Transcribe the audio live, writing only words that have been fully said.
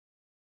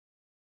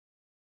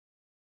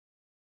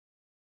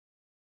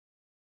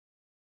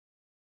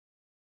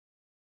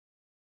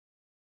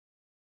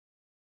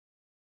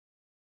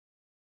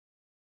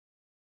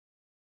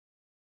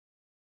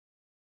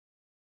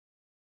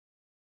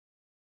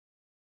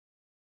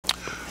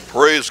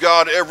Praise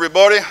God,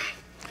 everybody.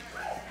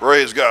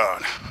 Praise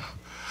God.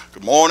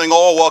 Good morning,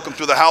 all. Welcome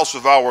to the house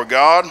of our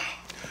God.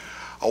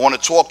 I want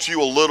to talk to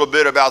you a little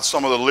bit about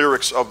some of the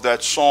lyrics of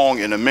that song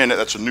in a minute.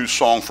 That's a new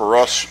song for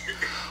us.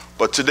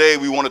 But today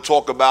we want to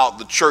talk about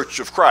the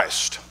Church of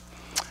Christ.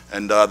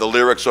 And the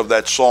lyrics of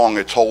that song,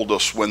 it told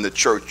us when the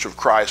Church of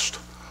Christ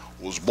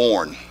was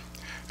born.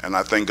 And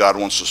I think God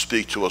wants to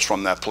speak to us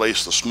from that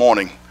place this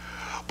morning.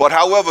 But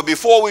however,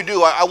 before we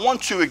do, I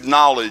want to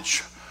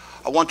acknowledge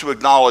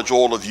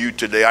all of you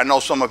today. I know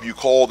some of you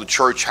call the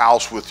church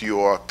house with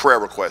your prayer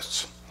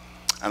requests.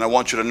 And I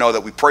want you to know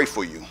that we pray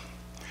for you.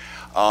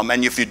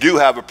 And if you do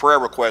have a prayer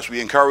request,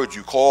 we encourage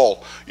you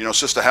call. You know,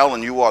 Sister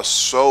Helen, you are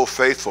so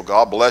faithful.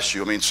 God bless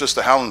you. I mean,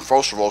 Sister Helen,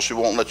 first of all, she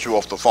won't let you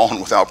off the phone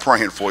without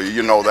praying for you.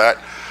 You know that.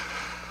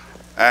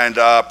 And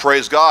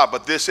praise God.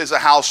 But this is a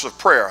house of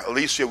prayer.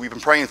 Alicia, we've been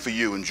praying for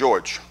you and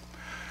George.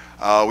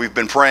 We've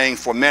been praying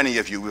for many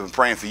of you. We've been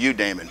praying for you,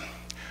 Damon.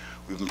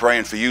 We've been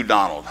praying for you,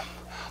 Donald.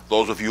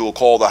 Those of you who will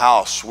call the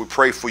house, we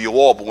pray for you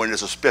all, but when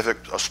there's a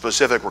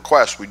specific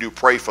request, we do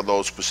pray for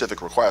those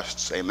specific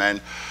requests. Amen.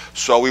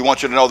 So we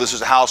want you to know this is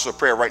a house of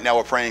prayer. Right now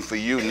we're praying for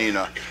you,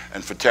 Nina,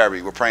 and for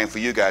Terry. We're praying for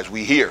you guys.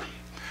 We here.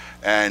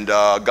 And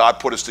God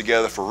put us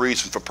together for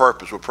reason, for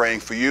purpose. We're praying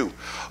for you.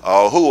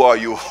 Who are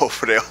you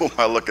over there? Who am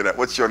I looking at?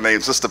 What's your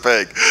name? Sister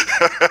Peg.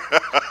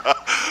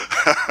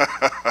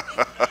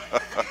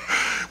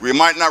 We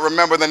might not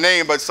remember the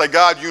name, but say,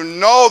 God, you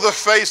know the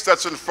face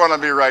that's in front of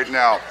me right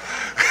now.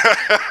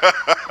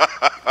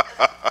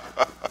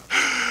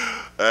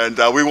 And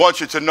we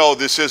want you to know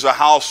this is a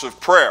house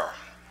of prayer.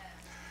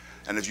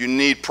 And if you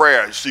need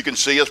prayer, so you can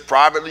see us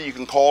privately, you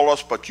can call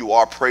us, but you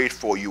are prayed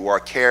for, you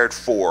are cared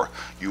for,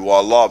 you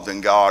are loved,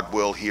 and God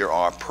will hear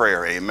our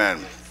prayer.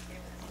 Amen.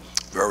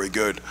 Very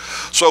good.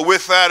 So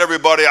with that,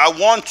 everybody, I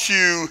want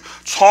to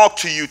talk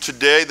to you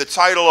today. The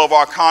title of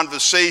our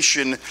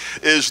conversation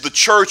is The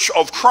Church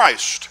of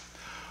Christ.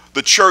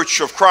 The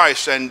Church of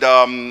Christ. And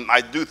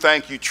I do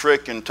thank you,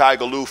 Trick and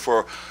Tiger Lou,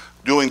 for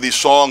doing these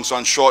songs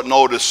on short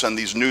notice and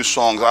these new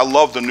songs. I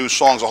love the new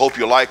songs. I hope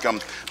you like them.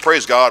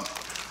 Praise God.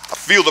 I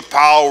feel the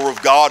power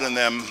of God in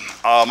them.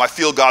 I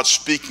feel God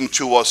speaking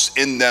to us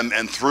in them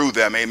and through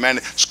them. Amen.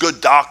 It's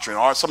good doctrine.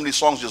 All right, some of these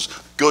songs are just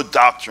good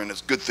doctrine.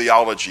 It's good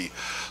theology.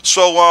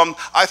 So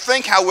I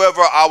think,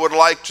 however, I would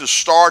like to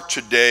start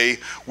today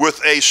with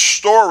a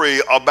story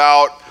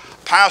about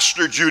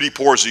Pastor Judy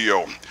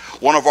Porzio,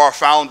 one of our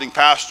founding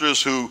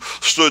pastors who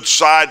stood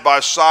side by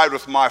side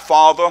with my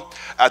father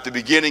at the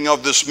beginning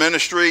of this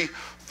ministry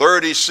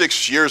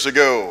 36 years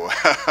ago.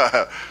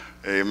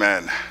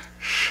 Amen.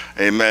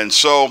 Amen.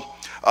 So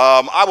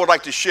I would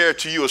like to share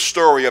to you a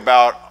story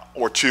about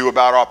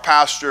our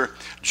pastor,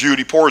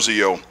 Judy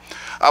Porzio.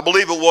 I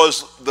believe it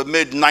was the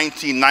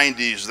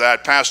mid-1990s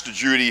that Pastor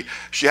Judy,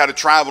 she had a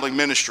traveling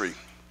ministry.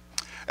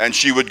 And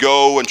she would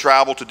go and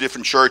travel to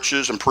different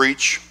churches and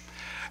preach.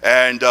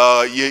 And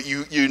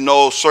you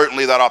know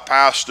certainly that our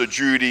pastor,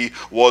 Judy,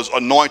 was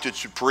anointed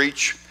to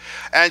preach.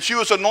 And she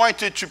was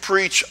anointed to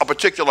preach a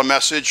particular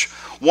message.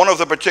 One of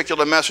the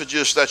particular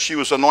messages that she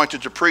was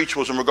anointed to preach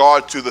was in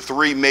regard to the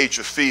three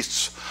major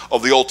feasts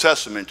of the Old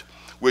Testament,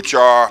 which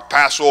are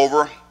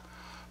Passover,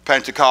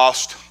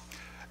 Pentecost,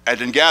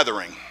 and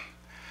Ingathering.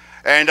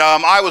 And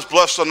I was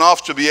blessed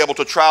enough to be able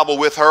to travel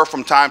with her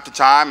from time to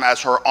time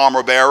as her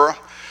armor bearer.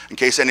 In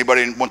case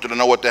anybody wanted to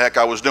know what the heck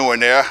I was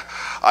doing there,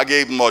 I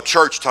gave them a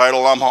church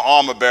title. I'm her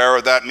armor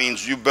bearer. That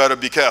means you better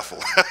be careful.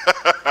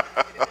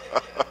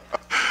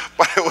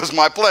 But it was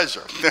my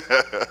pleasure.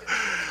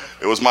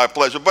 It was my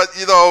pleasure. But,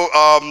 you know,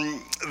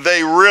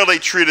 they really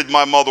treated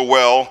my mother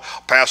well,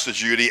 Pastor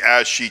Judy,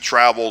 as she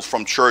traveled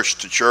from church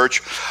to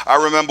church. I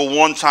remember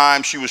one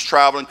time she was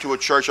traveling to a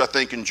church, I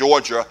think in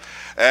Georgia,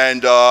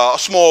 and a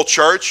small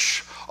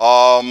church,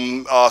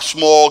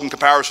 small in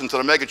comparison to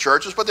the mega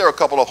churches, but there were a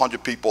couple of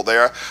hundred people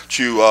there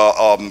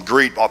to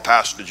greet our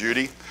Pastor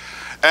Judy.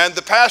 And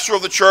the pastor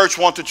of the church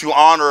wanted to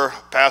honor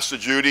Pastor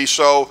Judy,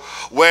 so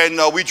when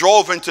we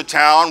drove into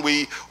town,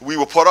 we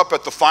were put up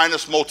at the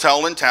finest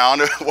motel in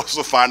town. It was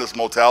the finest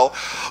motel,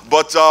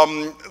 but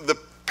the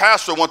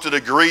pastor wanted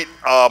to greet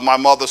my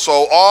mother,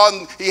 so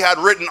he had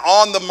written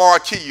on the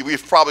marquee,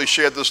 we've probably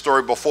shared this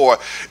story before,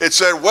 it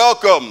said,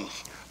 "Welcome,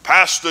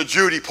 Pastor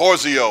Judy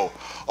Porzio,"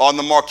 on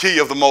the marquee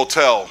of the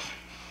motel.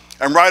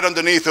 And right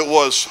underneath it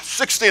was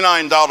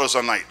 $69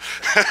 a night.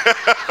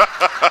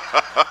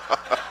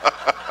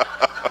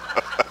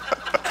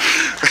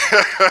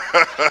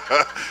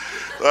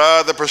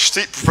 The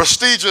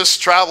prestigious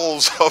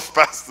travels of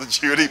Pastor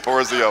Judy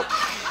Porzio.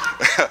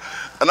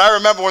 And I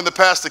remember when the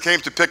pastor came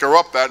to pick her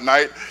up that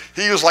night,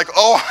 he was like,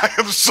 "Oh, I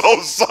am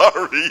so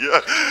sorry."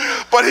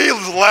 But he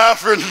was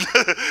laughing.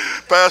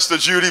 Pastor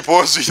Judy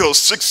Porzio,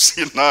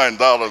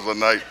 $69 a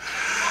night.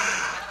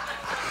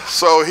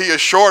 So he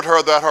assured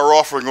her that her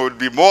offering would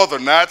be more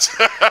than that.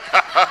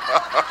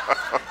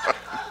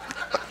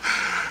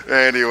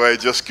 Anyway,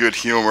 just good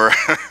humor.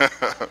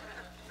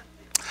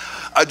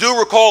 I do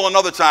recall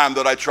another time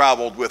that I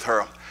traveled with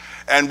her.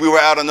 and we were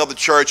at another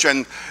church,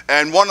 and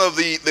one of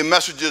the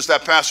messages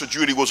that Pastor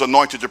Judy was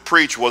anointed to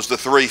preach was the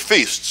three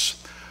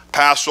feasts: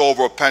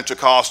 Passover,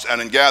 Pentecost,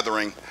 and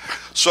Ingathering.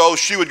 So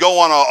she would go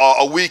on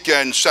a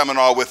weekend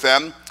seminar with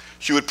them.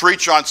 She would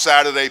preach on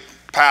Saturday,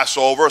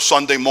 Passover.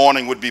 Sunday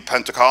morning would be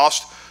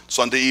Pentecost.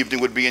 Sunday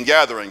evening would be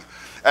Ingathering.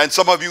 And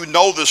some of you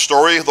know this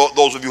story,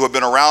 those of you who have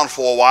been around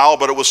for a while,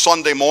 but it was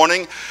Sunday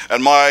morning,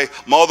 and my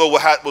mother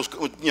was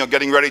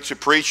getting ready to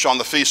preach on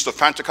the Feast of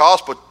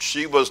Pentecost, but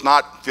she was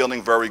not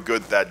feeling very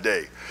good that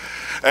day.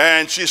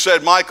 And she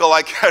said, "Michael,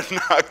 I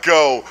cannot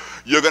go.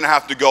 You're going to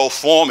have to go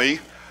for me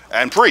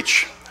and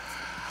preach."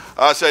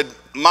 I said,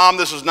 "Mom,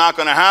 this is not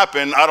going to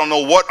happen. I don't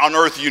know what on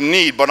earth you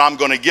need, but I'm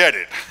going to get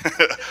it."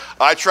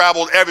 I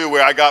traveled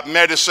everywhere. I got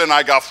medicine,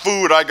 I got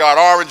food, I got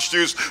orange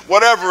juice,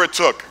 whatever it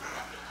took.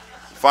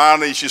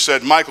 Finally, she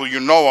said, "Michael, you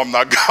know I'm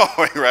not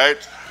going, right?"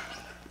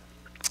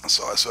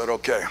 So I said,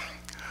 "Okay."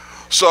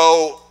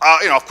 So,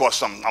 of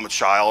course, I'm a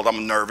child.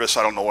 I'm nervous.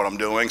 I don't know what I'm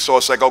doing. So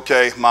it's like,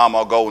 "Okay, Mom,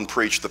 I'll go and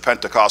preach the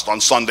Pentecost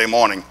on Sunday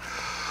morning."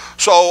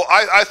 So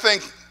I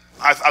think,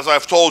 as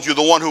I've told you,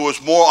 the one who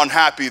was more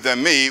unhappy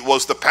than me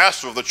was the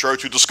pastor of the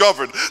church who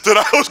discovered that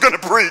I was going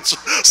to preach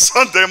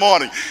Sunday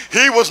morning.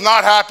 He was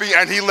not happy,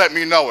 and he let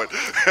me know it.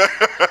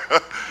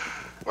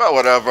 Well,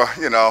 whatever,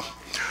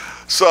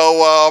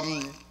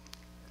 So,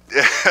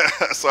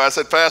 so I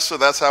said, "Pastor,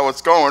 that's how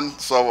it's going."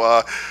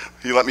 So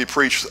he let me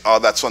preach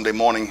that Sunday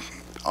morning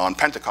on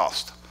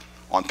Pentecost.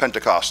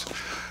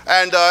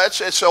 And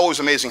it's always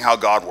amazing how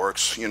God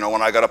works.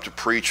 When I got up to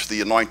preach, the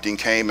anointing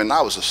came, and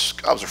I was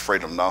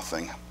afraid of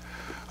nothing.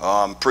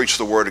 Preached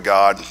the word of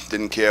God,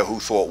 didn't care who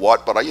thought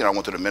what, but I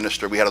wanted to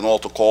minister. We had an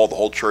altar call, the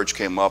whole church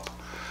came up.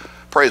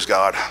 Praise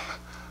God.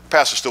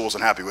 Pastor still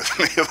wasn't happy with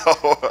me,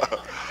 though.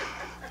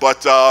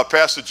 But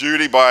Pastor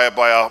Judy, by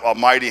a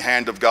mighty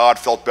hand of God,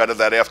 felt better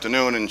that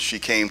afternoon, and she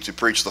came to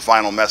preach the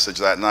final message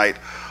that night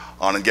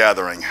on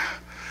Ingathering.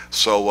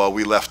 So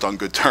we left on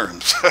good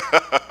terms.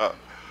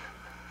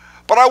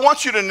 But I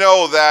want you to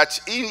know that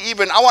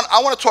I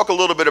want to talk a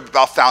little bit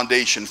about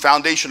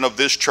foundation of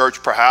this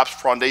church, perhaps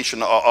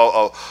foundation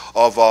of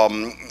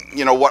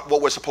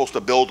what we're supposed to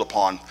build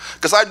upon.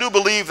 Because I do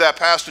believe that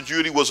Pastor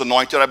Judy was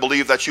anointed. I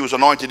believe that she was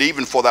anointed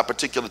even for that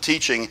particular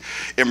teaching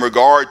in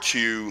regard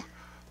to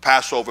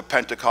Passover,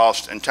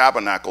 Pentecost, and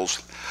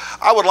Tabernacles.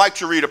 I would like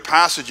to read a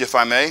passage, if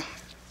I may.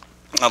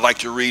 I'd like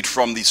to read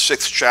from the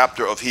 6th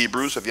chapter of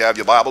Hebrews, if you have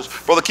your Bibles.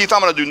 Brother Keith,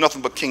 I'm going to do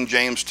nothing but King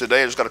James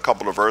today. I just got a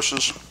couple of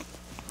verses.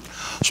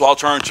 So I'll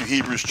turn to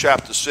Hebrews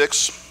chapter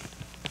 6.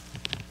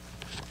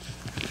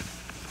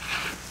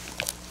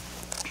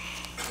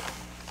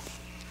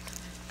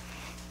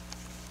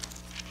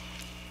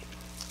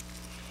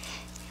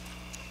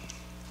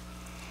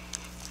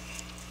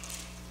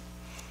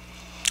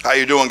 How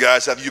you doing,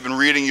 guys? Have you been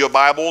reading your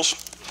Bibles?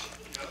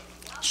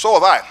 So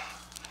have I.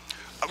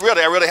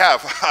 Really, I really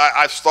have.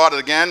 I've started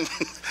again.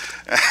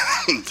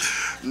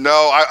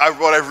 No,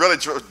 what I've really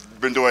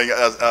been doing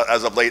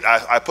as of late,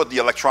 I put the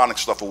electronic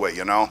stuff away,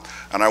 and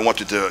I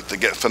wanted to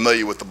get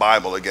familiar with the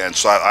Bible again.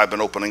 So I've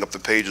been opening up the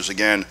pages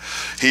again.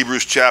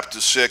 Hebrews chapter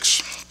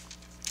 6.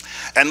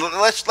 And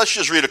let's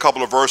just read a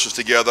couple of verses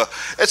together.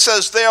 It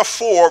says,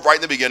 "Therefore," right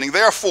in the beginning,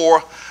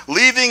 "therefore,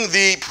 leaving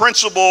the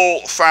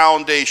principal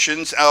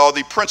foundations, or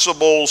the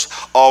principles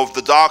of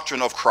the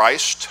doctrine of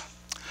Christ,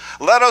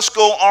 let us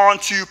go on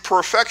to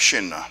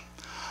perfection,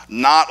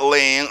 not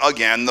laying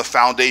again the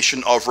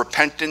foundation of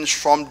repentance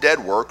from dead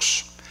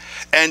works,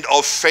 and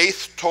of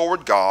faith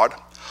toward God,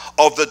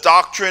 of the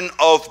doctrine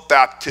of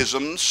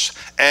baptisms,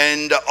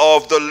 and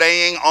of the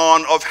laying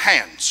on of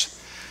hands,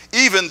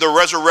 even the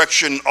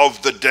resurrection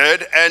of the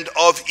dead, and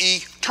of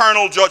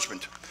eternal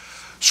judgment."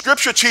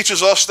 Scripture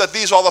teaches us that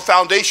these are the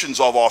foundations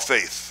of our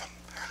faith.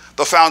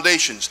 The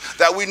foundations,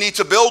 that we need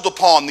to build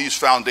upon these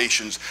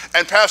foundations.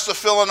 And Pastor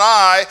Phil and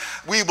I,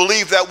 we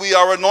believe that we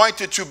are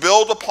anointed to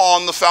build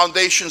upon the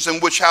foundations in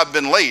which have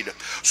been laid.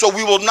 So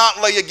we will not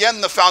lay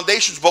again the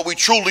foundations, but we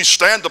truly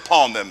stand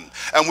upon them,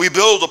 and we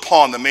build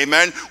upon them,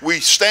 amen. We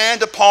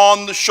stand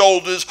upon the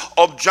shoulders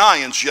of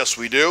giants, yes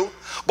we do.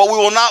 But we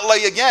will not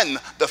lay again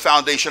the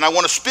foundation. I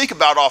want to speak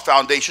about our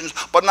foundations,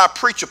 but not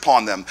preach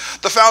upon them.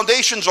 The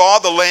foundations are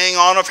the laying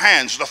on of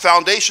hands. The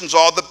foundations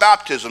are the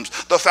baptisms.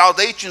 The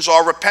foundations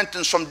are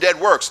repentance from dead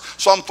works.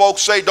 Some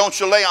folks say, "Don't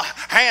you lay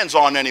hands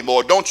on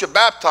anymore. Don't you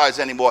baptize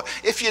anymore.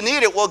 If you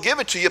need it, we'll give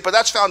it to you," but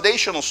that's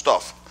foundational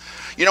stuff.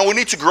 We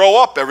need to grow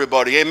up,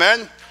 everybody,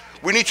 amen?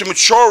 We need to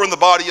mature in the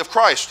body of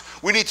Christ.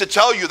 We need to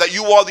tell you that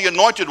you are the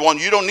anointed one.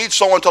 You don't need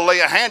someone to lay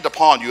a hand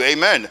upon you.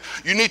 Amen.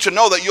 You need to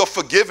know that you're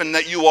forgiven,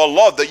 that you are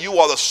loved, that you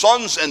are the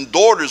sons and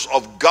daughters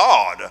of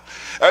God.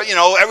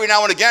 Every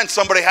now and again,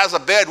 somebody has a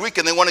bad week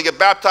and they want to get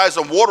baptized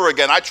in water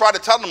again. I try to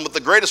tell them with the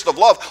greatest of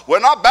love, we're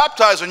not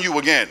baptizing you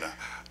again.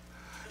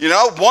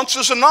 Once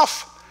is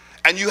enough.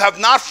 And you have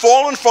not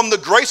fallen from the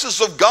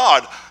graces of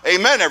God.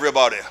 Amen,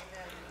 everybody.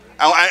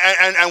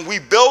 And we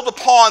build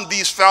upon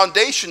these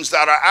foundations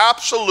that are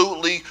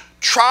absolutely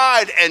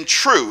tried and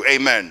true.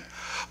 Amen.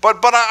 But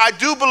I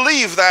do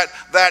believe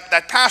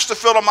that Pastor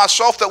Phil and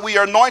myself, that we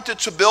are anointed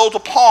to build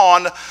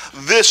upon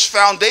this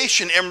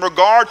foundation in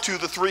regard to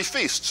the three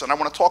feasts. And I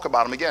want to talk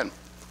about them again.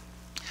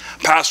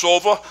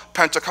 Passover,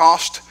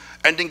 Pentecost,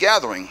 and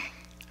Ingathering.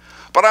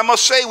 But I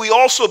must say, we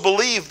also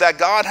believe that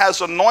God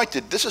has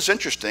anointed, this is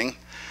interesting,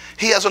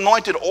 he has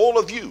anointed all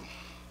of you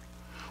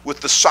with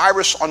the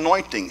Cyrus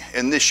anointing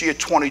in this year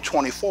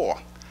 2024.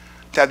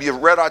 Have you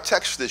read our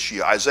text this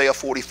year, Isaiah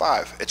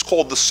 45? It's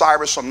called the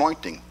Cyrus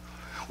anointing,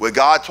 where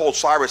God told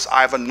Cyrus,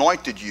 I've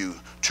anointed you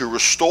to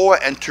restore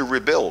and to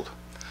rebuild.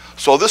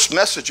 So this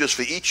message is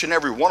for each and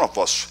every one of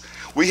us.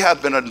 We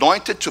have been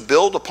anointed to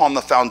build upon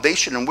the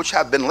foundation in which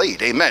have been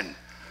laid. Amen.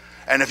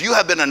 And if you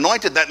have been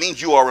anointed, that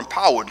means you are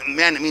empowered.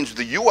 Man, it means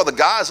that you are the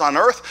guys on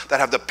earth that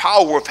have the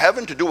power of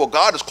heaven to do what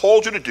God has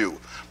called you to do.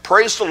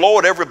 Praise the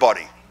Lord,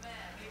 everybody.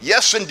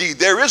 Yes, indeed.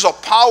 There is a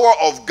power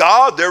of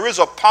God. There is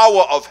a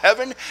power of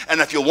heaven. And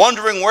if you're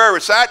wondering where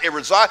it's at, it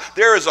resides.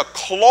 There is a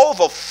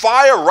clove of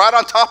fire right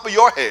on top of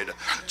your head.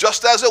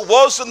 Just as it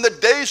was in the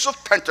days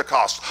of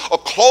Pentecost. A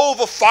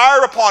clove of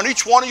fire upon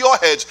each one of your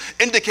heads,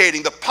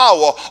 indicating the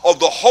power of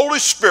the Holy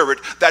Spirit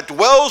that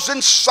dwells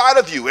inside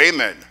of you.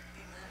 Amen.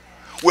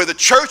 Where the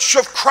church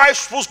of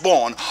Christ was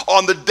born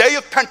on the day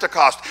of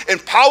Pentecost,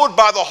 empowered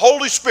by the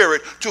Holy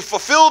Spirit to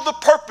fulfill the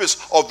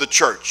purpose of the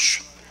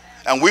church.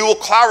 And we will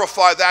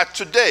clarify that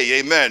today,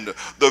 amen,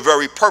 the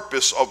very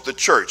purpose of the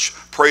church.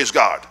 Praise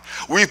God.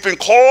 We've been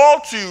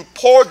called to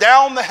pour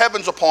down the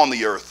heavens upon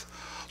the earth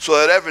so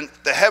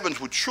that the heavens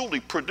would truly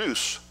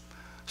produce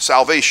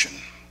salvation.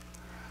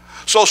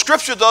 So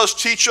Scripture does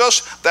teach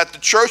us that the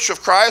church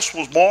of Christ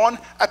was born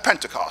at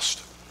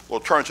Pentecost. We'll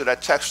turn to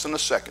that text in a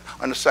second.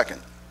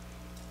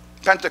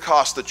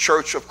 Pentecost, the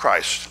church of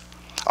Christ.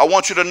 I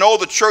want you to know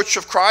the church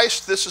of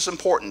Christ, this is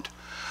important.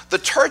 The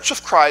church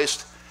of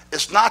Christ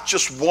is not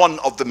just one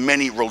of the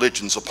many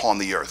religions upon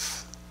the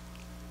earth.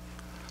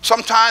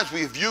 Sometimes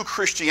we view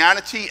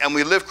Christianity and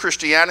we live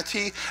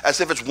Christianity as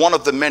if it's one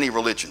of the many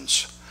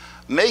religions.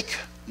 Make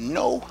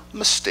no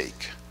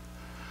mistake.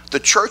 The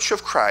church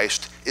of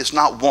Christ is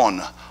not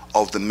one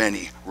of the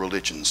many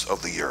religions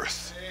of the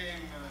earth.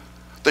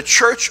 The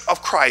church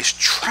of Christ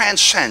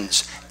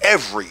transcends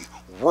every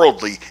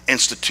worldly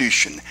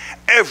institution,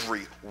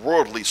 every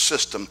worldly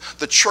system.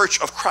 The church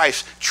of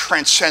Christ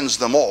transcends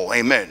them all.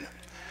 Amen.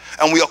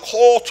 And we are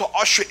called to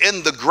usher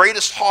in the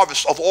greatest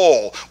harvest of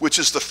all, which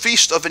is the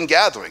Feast of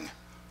Ingathering.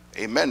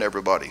 Amen,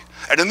 everybody.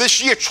 And in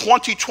this year,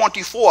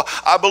 2024,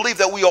 I believe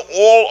that we are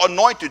all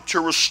anointed to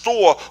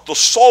restore the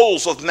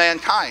souls of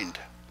mankind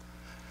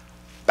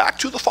back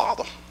to the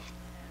Father.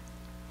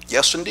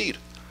 Yes, indeed.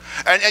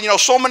 And you know,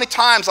 so many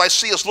times I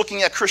see us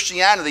looking at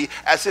Christianity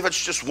as if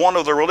it's just one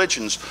of the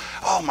religions.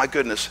 Oh, my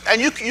goodness.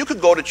 And you could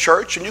go to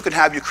church and you can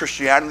have your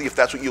Christianity if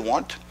that's what you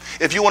want.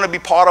 If you want to be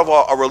part of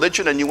a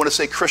religion and you want to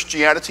say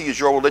Christianity is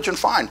your religion,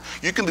 fine.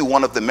 You can be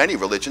one of the many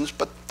religions,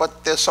 but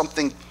there's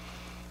something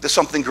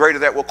greater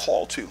that we're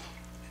called to.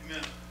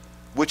 Amen.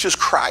 Which is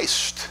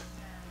Christ.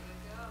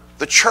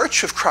 The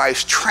church of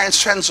Christ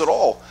transcends it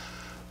all.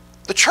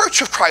 The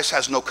church of Christ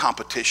has no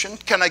competition.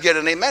 Can I get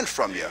an amen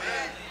from you?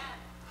 Amen.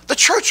 The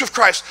church of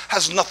Christ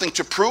has nothing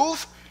to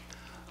prove,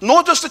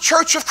 nor does the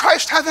church of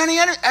Christ have any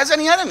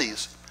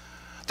enemies.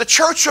 The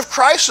church of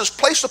Christ is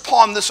placed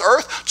upon this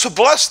earth to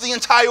bless the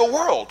entire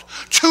world,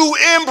 to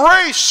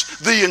embrace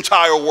the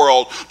entire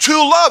world, to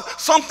love.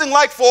 Something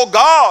like, for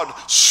God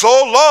so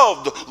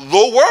loved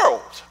the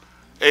world.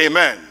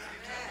 Amen.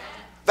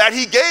 That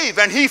he gave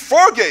and he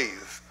forgave.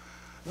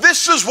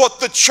 This is what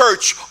the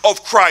church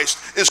of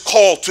Christ is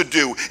called to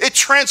do. It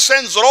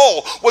transcends it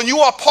all. When you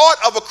are part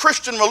of a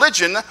Christian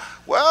religion,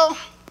 well,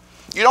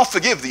 you don't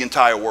forgive the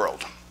entire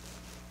world.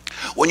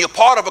 When you're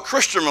part of a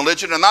Christian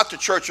religion and not the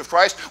church of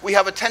Christ, we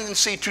have a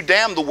tendency to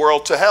damn the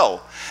world to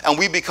hell. And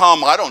we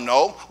become, I don't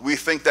know, we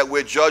think that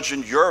we're judge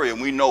and jury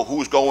and we know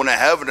who's going to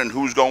heaven and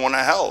who's going to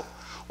hell.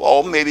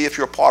 Well, maybe if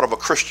you're part of a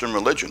Christian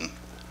religion.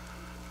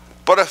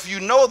 But if you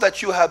know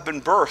that you have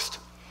been birthed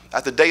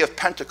at the day of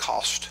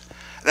Pentecost,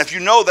 and if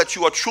you know that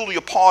you are truly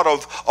a part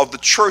of the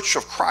church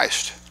of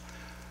Christ,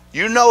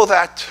 you know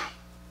that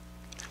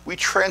we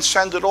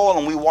transcend it all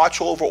and we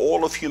watch over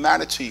all of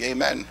humanity.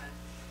 Amen.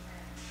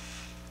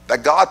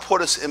 That God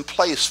put us in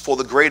place for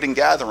the great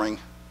ingathering,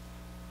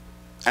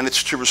 and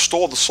it's to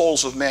restore the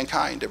souls of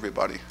mankind,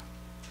 everybody.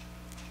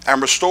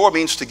 And restore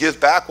means to give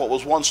back what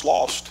was once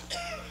lost.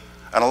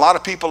 And a lot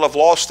of people have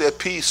lost their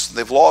peace,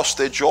 they've lost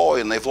their joy,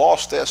 and they've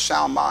lost their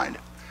sound mind.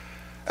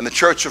 And the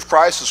church of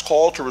Christ is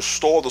called to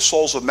restore the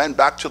souls of men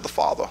back to the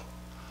Father.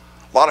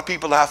 A lot of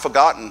people have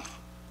forgotten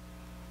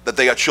that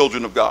they are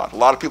children of God. A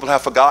lot of people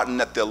have forgotten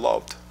that they're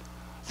loved.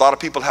 A lot of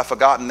people have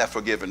forgotten they're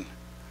forgiven.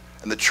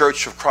 In the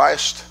church of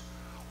Christ,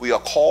 we are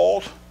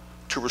called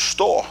to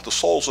restore the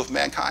souls of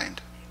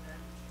mankind.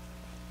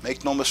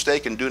 Make no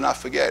mistake and do not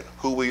forget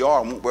who we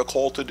are and what we're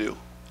called to do.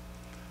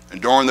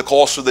 And during the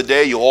course of the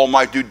day, you all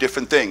might do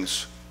different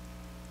things.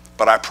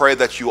 But I pray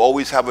that you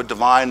always have a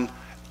divine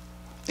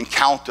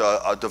encounter,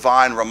 a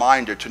divine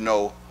reminder to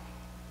know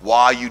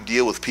why you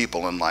deal with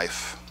people in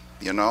life,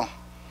 you know?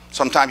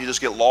 Sometimes you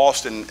just get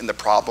lost in the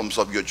problems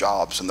of your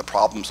jobs and the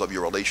problems of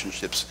your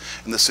relationships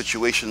and the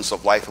situations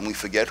of life, and we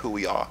forget who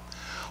we are.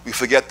 We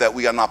forget that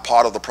we are not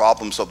part of the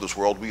problems of this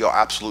world. We are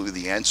absolutely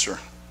the answer.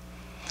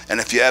 And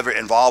if you're ever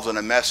involved in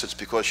a mess, it's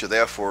because you're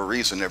there for a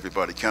reason,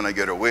 everybody. Can I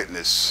get a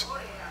witness?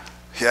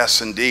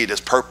 Yes, indeed. There's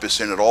purpose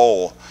in it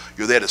all.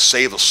 You're there to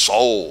save a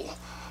soul,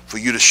 for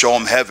you to show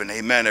them heaven.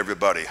 Amen,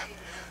 everybody.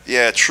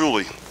 Yeah,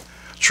 truly.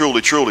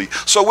 Truly, truly.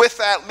 So with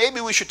that, maybe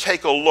we should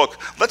take a look.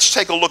 Let's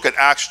take a look at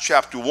Acts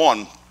chapter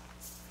 1,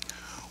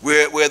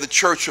 where the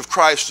Church of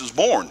Christ is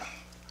born.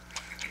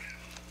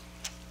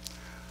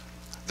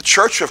 The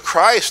Church of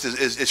Christ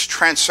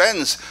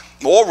transcends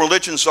all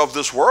religions of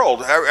this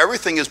world.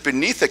 Everything is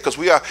beneath it, because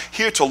we are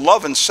here to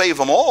love and save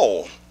them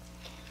all.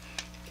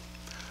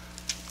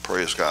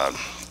 Praise God.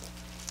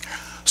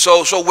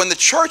 So when the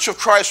Church of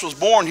Christ was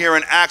born here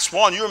in Acts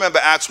 1, you remember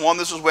Acts 1,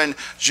 this is when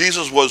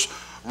Jesus was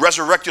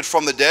resurrected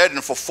from the dead,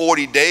 and for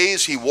 40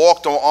 days he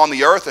walked on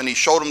the earth and he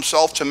showed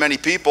himself to many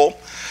people.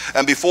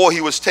 And before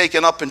he was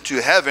taken up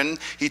into heaven,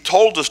 he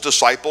told his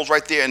disciples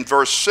right there in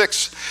verse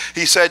 6,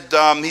 he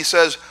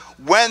says,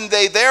 when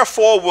they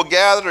therefore were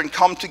gathered and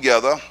come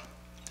together,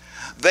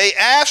 they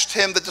asked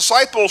him, the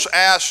disciples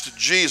asked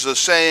Jesus,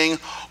 saying,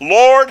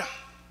 Lord,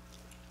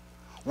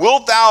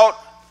 wilt thou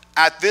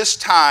at this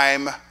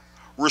time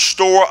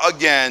restore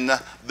again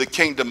the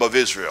kingdom of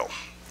Israel?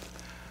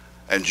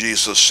 And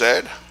Jesus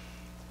said,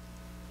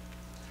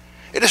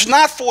 it is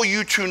not for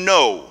you to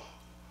know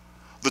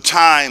the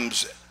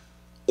times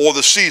or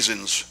the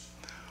seasons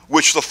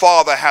which the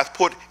Father hath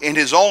put in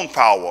his own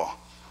power,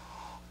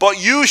 but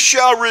you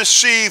shall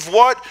receive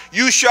what?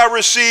 You shall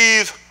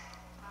receive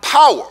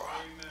power.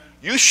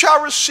 You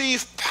shall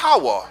receive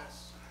power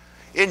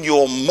in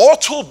your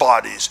mortal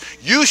bodies.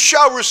 You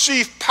shall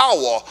receive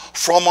power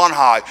from on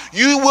high.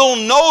 You will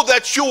know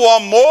that you are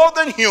more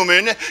than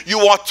human. You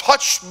are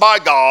touched by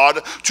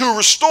God to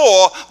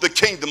restore the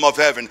kingdom of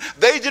heaven.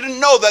 They didn't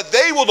know that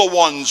they were the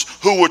ones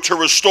who were to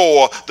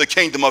restore the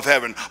kingdom of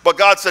heaven. But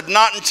God said,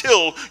 not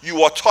until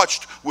you are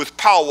touched with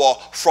power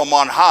from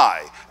on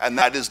high. And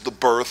that is the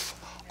birth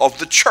of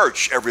the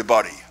church,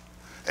 everybody.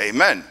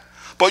 Amen.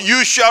 But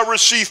you shall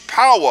receive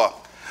power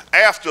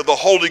after the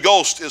Holy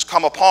Ghost is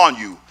come upon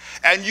you.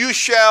 And you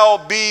shall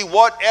be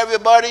what,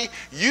 everybody?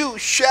 You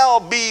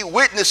shall be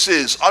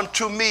witnesses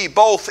unto me,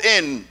 both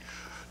in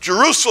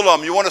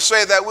Jerusalem, you want to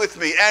say that with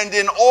me, and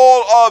in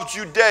all of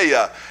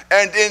Judea,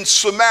 and in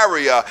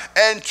Samaria,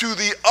 and to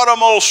the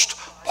uttermost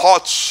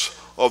parts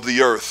of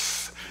the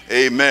earth.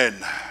 Amen.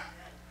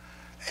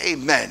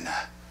 Amen.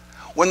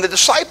 When the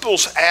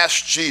disciples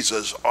asked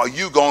Jesus, are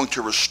you going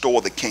to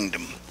restore the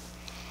kingdom?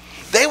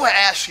 They were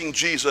asking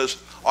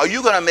Jesus, are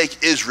you going to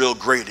make Israel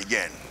great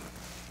again?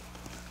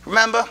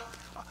 Remember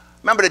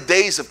the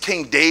days of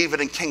King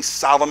David and King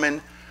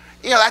Solomon?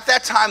 You know, at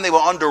that time they were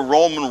under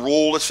Roman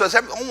rule. It says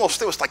there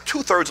was like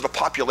 2/3 of the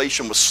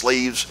population was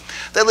slaves.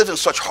 They lived in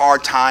such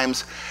hard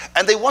times,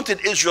 and they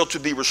wanted Israel to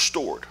be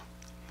restored.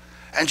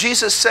 And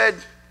Jesus said,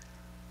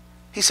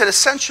 he said,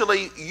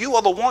 essentially, you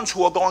are the ones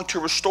who are going to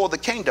restore the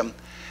kingdom.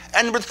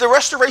 And the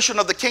restoration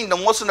of the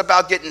kingdom wasn't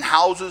about getting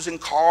houses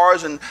and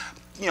cars and,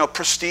 you know,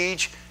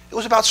 prestige. It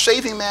was about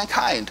saving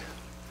mankind.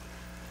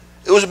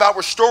 It was about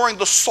restoring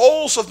the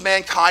souls of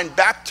mankind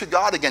back to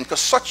God again,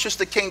 because such is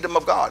the kingdom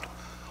of God.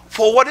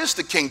 For what is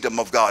the kingdom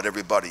of God,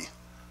 everybody?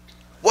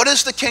 What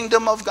is the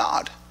kingdom of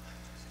God?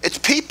 It's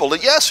people.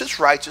 Yes, it's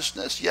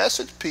righteousness. Yes,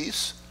 it's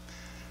peace.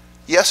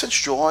 Yes, it's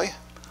joy.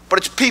 But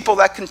it's people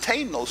that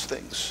contain those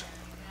things.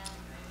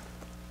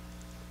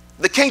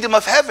 The kingdom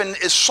of heaven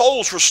is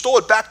souls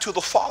restored back to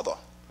the Father.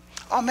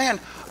 Oh man,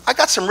 I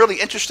got some really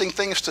interesting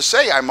things to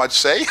say, I must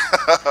say.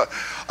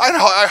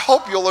 I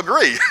hope you'll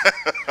agree.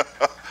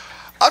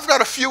 I've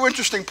got a few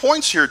interesting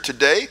points here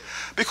today,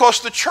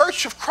 because the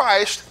Church of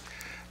Christ,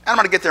 and I'm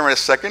going to get there in a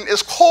second,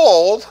 is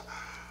called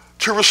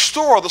to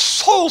restore the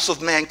souls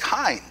of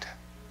mankind.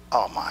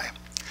 Oh my.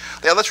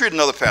 Yeah, let's read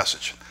another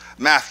passage.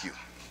 Matthew.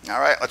 All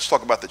right, let's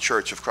talk about the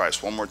Church of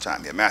Christ one more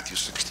time. Yeah, Matthew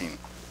 16.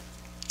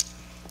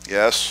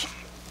 Yes.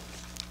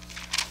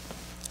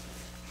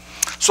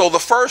 So the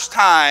first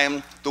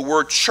time the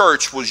word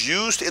church was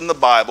used in the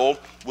Bible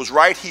was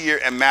right here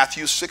in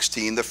Matthew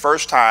 16, the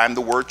first time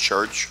the word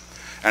church,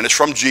 and it's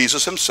from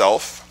Jesus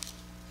himself.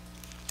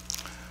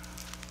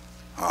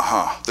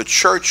 The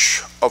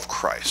Church of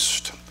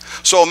Christ.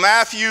 So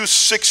Matthew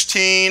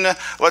 16,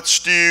 let's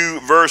do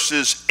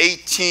verses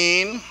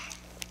 18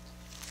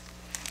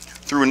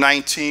 through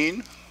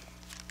 19.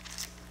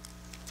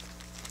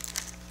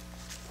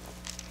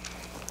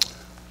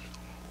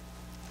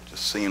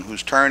 Just seeing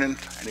who's turning.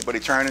 Anybody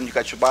turning? You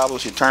got your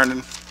Bibles? You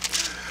turning?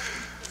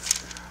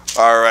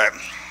 All right.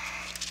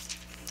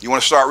 You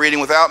want to start reading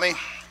without me?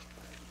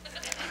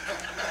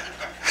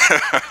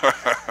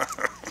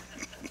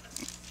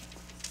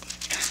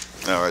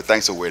 All right,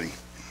 thanks for waiting.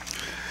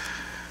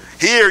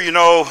 Here, you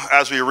know,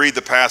 as we read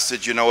the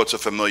passage, you know it's a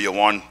familiar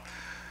one.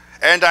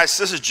 And this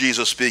is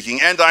Jesus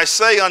speaking, and I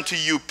say unto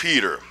you,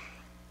 Peter.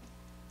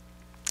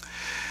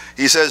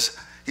 He says,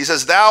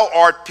 thou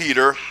art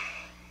Peter,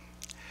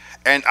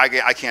 And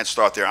I can't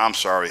start there. I'm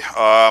sorry.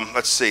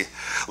 Let's see.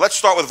 Let's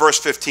start with verse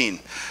 15.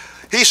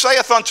 He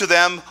saith unto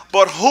them,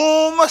 But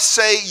whom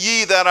say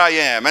ye that I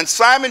am? And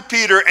Simon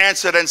Peter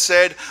answered and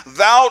said,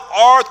 Thou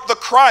art the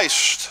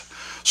Christ,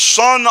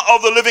 Son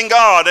of the living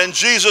God. And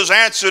Jesus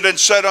answered and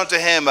said unto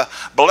him,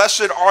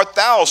 Blessed art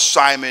thou,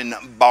 Simon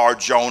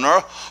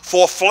Bar-Jonah,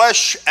 for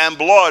flesh and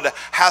blood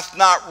hath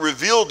not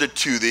revealed it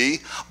to thee,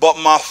 but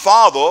my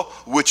Father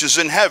which is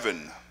in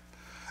heaven.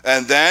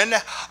 And then,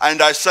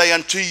 and I say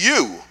unto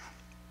thee,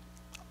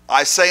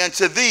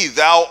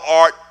 thou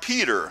art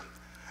Peter,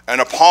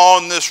 and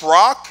upon this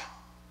rock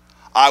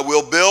I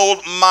will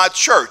build my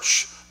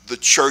church, the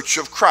church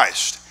of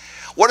Christ.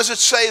 What does it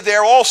say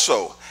there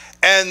also?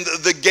 And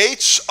the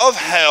gates of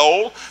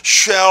hell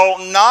shall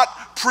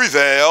not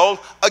prevail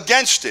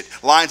against it.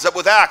 Lines up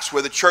with Acts,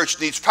 where the church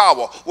needs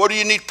power. What do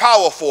you need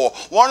power for?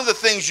 One of the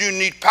things you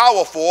need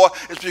power for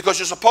is because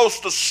you're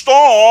supposed to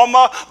storm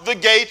the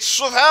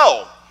gates of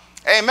hell.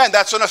 Amen.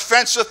 That's an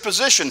offensive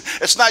position.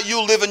 It's not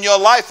you living your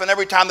life and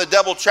every time the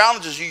devil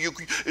challenges you,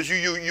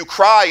 you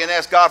cry and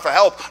ask God for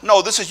help.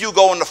 No, this is you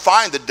going to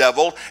find the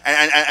devil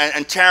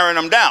and tearing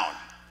him down.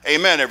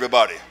 Amen,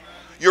 everybody.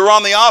 You're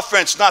on the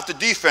offense, not the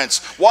defense.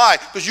 Why?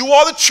 Because you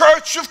are the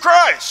church of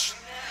Christ.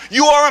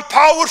 You are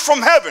empowered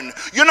from heaven.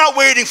 You're not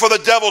waiting for the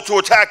devil to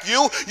attack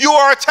you. You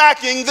are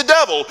attacking the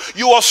devil.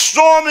 You are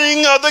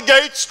storming the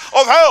gates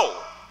of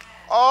hell.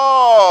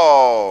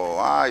 Oh,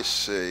 I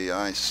see.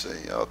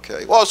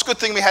 Okay. Well, it's a good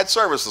thing we had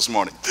service this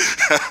morning.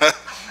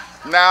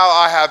 Now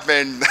I have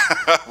been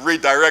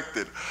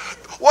redirected.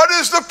 What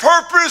is the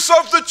purpose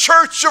of the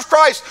church of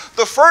Christ?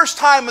 The first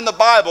time in the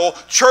Bible,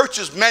 church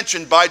is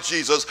mentioned by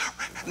Jesus.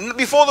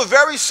 Before the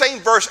very same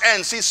verse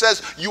ends, he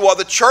says, you are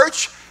the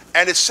church,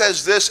 and it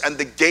says this, and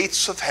the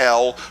gates of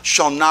hell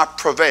shall not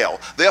prevail.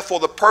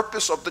 Therefore, the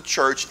purpose of the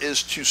church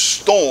is to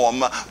storm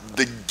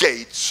the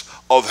gates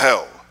of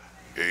hell.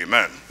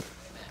 Amen.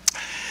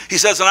 He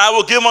says, and I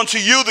will give unto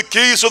you the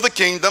keys of the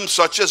kingdom,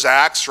 such as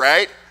Acts,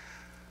 right?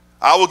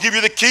 I will give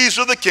you the keys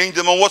of the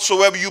kingdom, and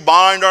whatsoever you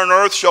bind on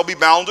earth shall be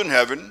bound in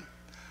heaven,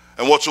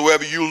 and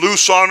whatsoever you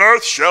loose on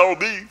earth shall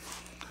be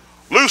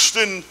loosed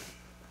in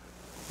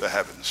the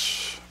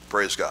heavens.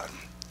 Praise God.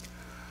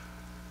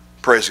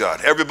 Praise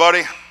God.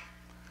 Everybody,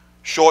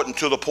 short and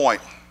to the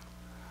point.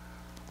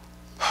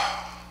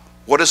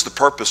 What is the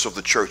purpose of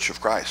the church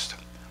of Christ?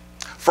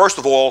 First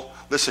of all,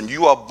 listen,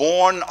 you are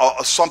born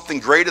something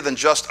greater than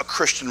just a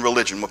Christian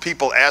religion. When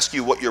people ask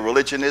you what your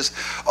religion is,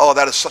 oh,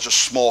 that is such a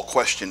small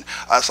question.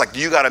 It's like, do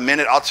you got a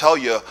minute? I'll tell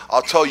you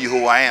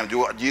who I am.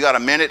 Do you got a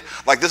minute?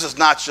 Like, this is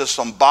not just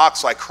some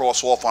box I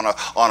cross off on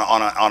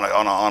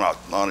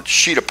a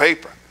sheet of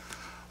paper.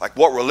 Like,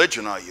 what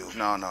religion are you?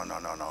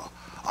 No.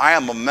 I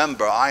am a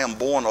member. I am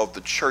born of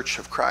the church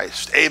of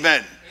Christ.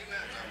 Amen.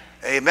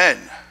 Amen.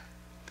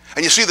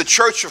 And you see, the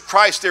church of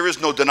Christ, there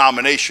is no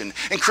denomination.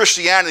 In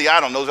Christianity, I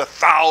don't know, there's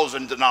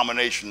 1,000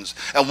 denominations,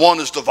 and one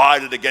is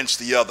divided against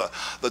the other.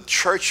 The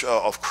church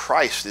of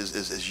Christ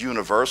is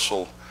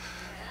universal.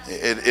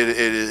 It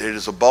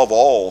is above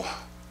all.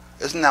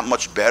 Isn't that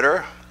much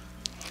better?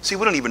 See,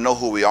 we don't even know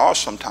who we are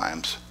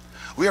sometimes.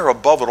 We are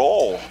above it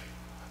all,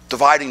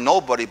 dividing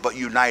nobody but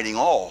uniting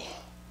all.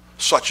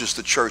 Such is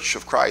the church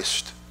of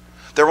Christ.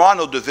 There are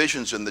no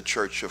divisions in the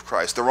church of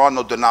Christ. There are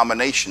no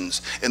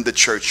denominations in the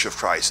church of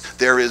Christ.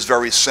 There is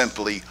very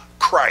simply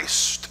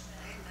Christ.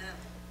 Amen.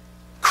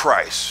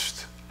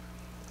 Christ.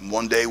 And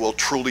one day we'll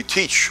truly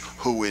teach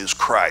who is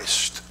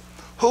Christ.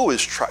 Who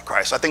is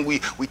Christ? I think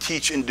we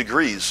teach in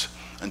degrees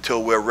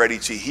until we're ready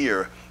to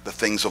hear the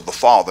things of the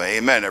Father.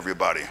 Amen,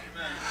 everybody.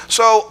 Amen.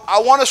 So I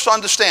want us to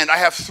understand, I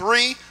have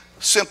 3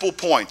 simple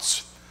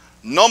points.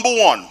 Number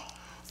 1,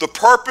 the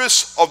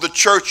purpose of the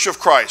church of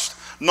Christ.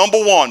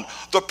 Number 1,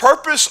 the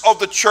purpose of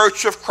the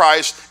church of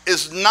Christ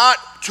is not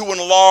to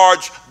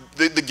enlarge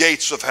the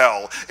gates of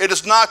hell. It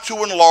is not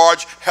to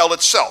enlarge hell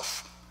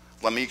itself.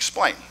 Let me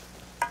explain.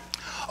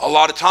 A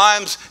lot of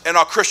times in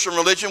our Christian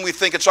religion, we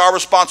think it's our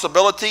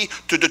responsibility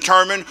to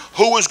determine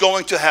who is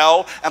going to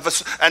hell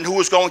and who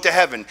is going to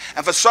heaven.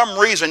 And for some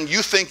reason,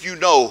 you think you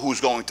know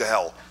who's going to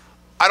hell.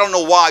 I don't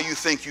know why you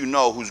think you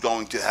know who's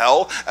going to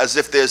hell, as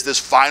if there's this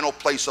final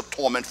place of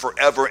torment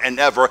forever and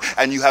ever,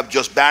 and you have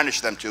just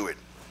banished them to it.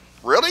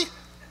 Really?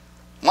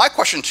 My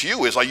question to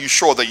you is, are you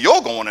sure that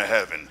you're going to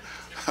heaven?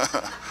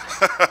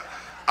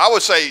 I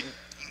would say,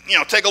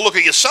 take a look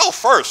at yourself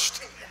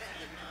first.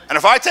 And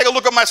if I take a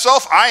look at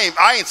myself, I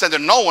ain't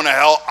sending no one to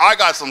hell. I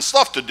got some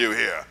stuff to do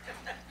here.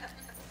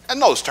 In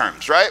those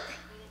terms, right?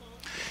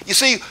 You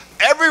see,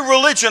 every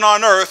religion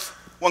on earth,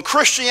 when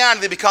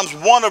Christianity becomes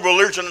one of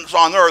religions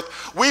on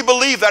earth, we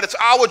believe that it's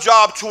our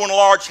job to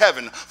enlarge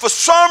heaven. For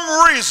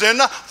some reason,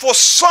 for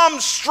some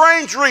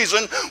strange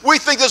reason, we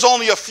think there's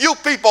only a few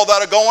people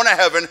that are going to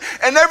heaven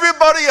and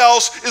everybody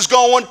else is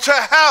going to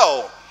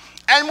hell.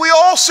 And we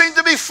all seem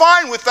to be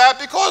fine with that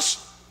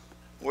because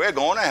we're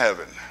going to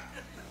heaven.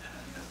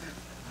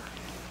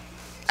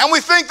 And we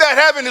think that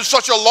heaven is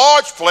such a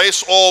large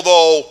place,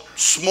 although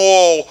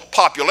small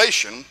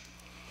population.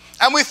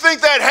 And we think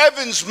that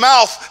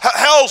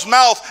hell's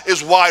mouth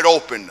is wide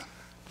open.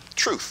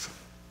 truth.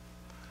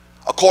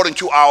 According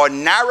to our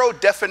narrow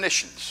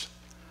definitions,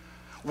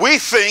 we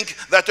think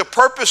that the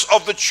purpose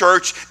of the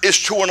church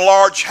is to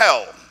enlarge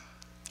hell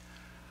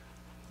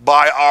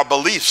by our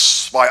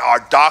beliefs, by our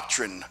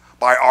doctrine,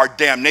 by our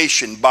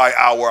damnation, by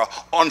our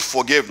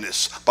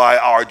unforgiveness, by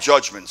our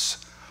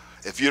judgments.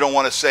 If you don't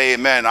want to say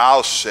amen,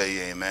 I'll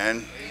say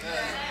amen.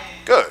 Amen.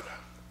 Good.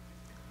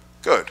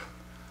 Good.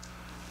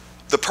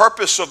 The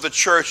purpose of the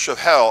church of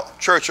hell,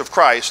 Church of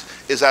Christ,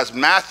 is, as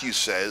Matthew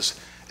says,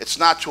 it's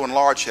not to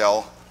enlarge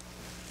hell,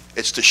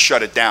 it's to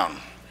shut it down.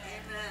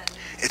 Amen.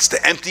 It's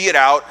to empty it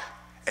out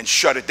and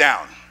shut it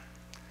down.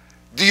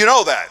 Do you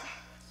know that?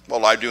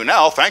 Well, I do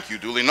now. Thank you.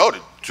 Duly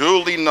noted.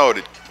 Duly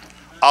noted.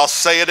 I'll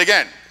say it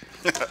again.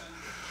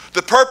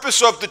 The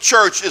purpose of the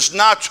church is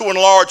not to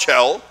enlarge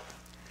hell.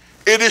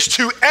 It is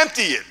to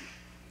empty it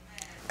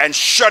and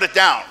shut it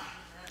down.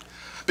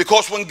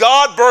 Because when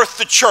God birthed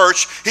the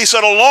church, he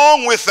said,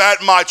 along with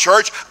that, my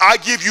church, I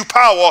give you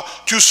power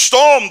to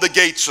storm the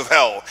gates of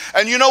hell.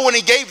 And you know, when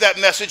he gave that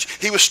message,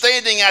 he was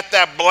standing at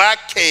that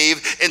black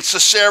cave in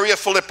Caesarea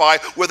Philippi,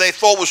 where they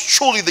thought was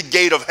truly the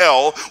gate of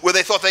hell, where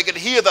they thought they could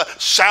hear the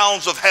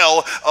sounds of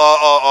hell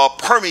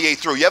permeate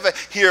through. You ever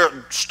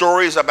hear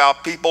stories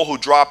about people who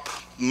drop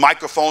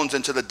microphones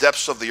into the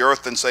depths of the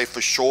earth and say,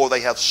 for sure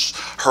they have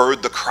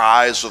heard the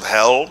cries of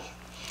hell?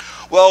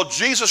 Well,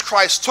 Jesus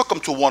Christ took them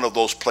to one of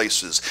those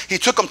places. He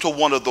took them to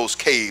one of those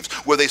caves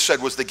where they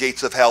said was the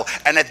gates of hell.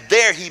 And at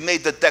there he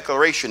made the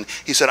declaration.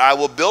 He said, I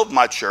will build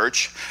my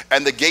church,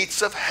 and the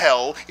gates of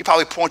hell, he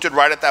probably pointed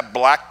right at that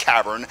black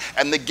cavern,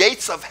 and the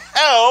gates of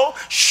hell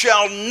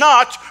shall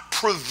not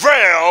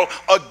prevail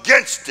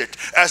against it.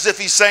 As if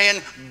he's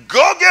saying,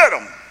 go get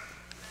them.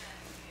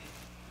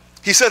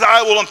 He said,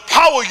 I will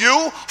empower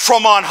you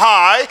from on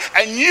high,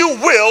 and you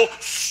will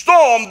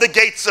storm the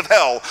gates of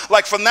hell.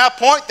 Like from that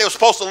point, they were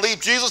supposed to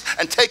leave Jesus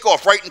and take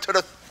off right into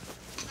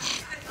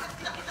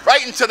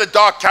the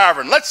dark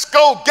cavern. Let's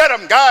go get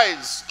them,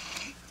 guys.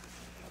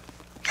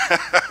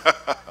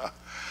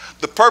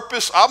 The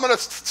purpose, I'm going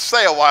to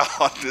say a while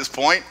on this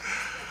point.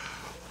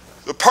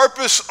 The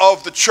purpose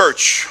of the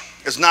church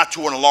is not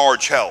to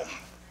enlarge hell.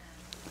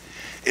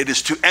 It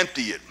is to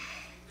empty it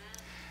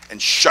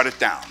and shut it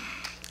down.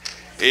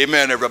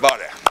 Amen,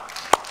 everybody.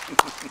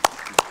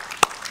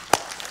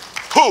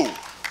 Who?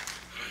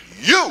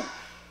 You,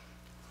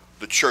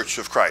 the Church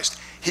of Christ.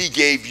 He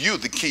gave you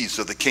the keys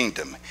of the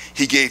kingdom.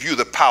 He gave you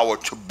the power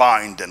to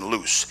bind and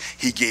loose.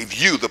 He gave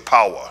you the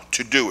power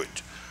to do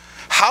it.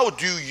 How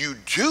do you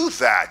do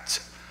that?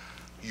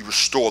 You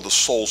restore the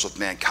souls of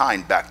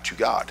mankind back to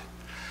God.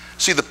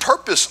 See, the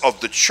purpose of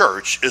the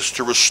church is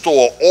to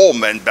restore all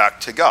men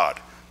back to God.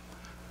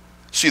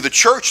 See, the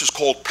church is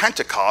called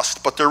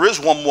Pentecost, but there is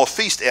one more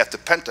feast after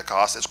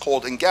Pentecost. It's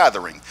called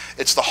Ingathering.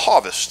 It's the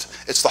harvest.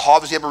 It's the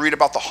harvest. You ever read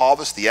about the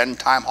harvest, the end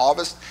time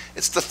harvest?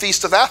 It's the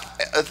feast of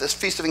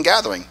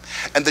Ingathering.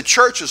 And the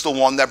church is the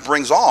one that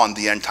brings on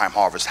the end time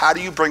harvest. How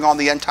do you bring on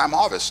the end time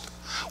harvest?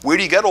 Where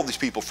do you get all these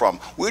people from?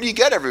 Where do you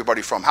get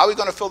everybody from? How are you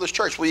going to fill this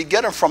church? Well, you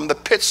get them from the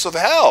pits of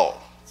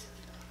hell.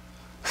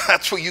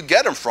 That's where you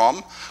get them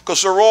from,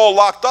 because they're all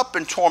locked up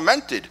and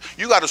tormented.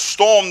 You got to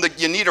storm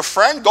you need a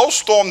friend? Go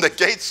storm the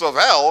gates of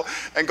hell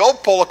and go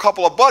pull a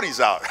couple of buddies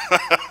out.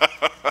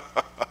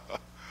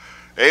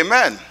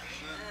 Amen. Amen.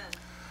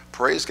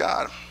 Praise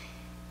God.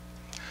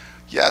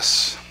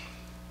 Yes.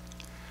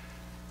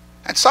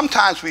 And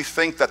sometimes we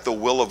think that the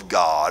will of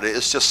God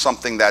is just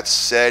something that's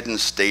said and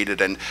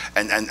stated and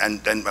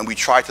we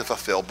try to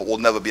fulfill, but will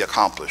never be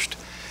accomplished.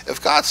 If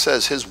God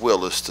says his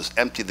will is to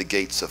empty the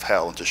gates of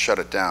hell and to shut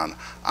it down,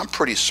 I'm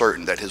pretty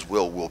certain that his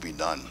will be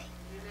done. Amen.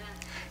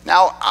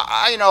 Now,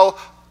 I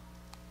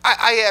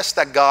ask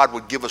that God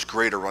would give us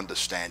greater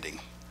understanding.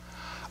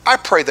 I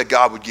pray that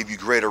God would give you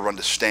greater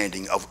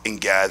understanding of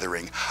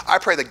Ingathering. I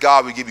pray that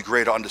God would give you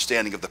greater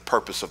understanding of the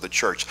purpose of the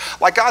church.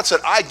 Like God said,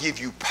 I give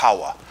you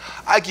power.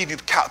 I give you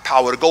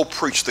power to go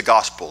preach the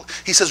gospel.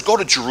 He says, go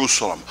to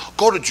Jerusalem,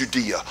 go to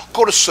Judea,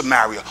 go to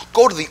Samaria,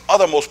 go to the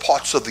othermost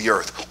parts of the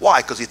earth.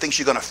 Why? Because he thinks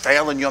you're going to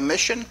fail in your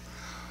mission?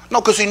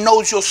 No, because he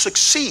knows you'll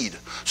succeed.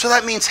 So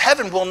that means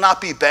heaven will not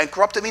be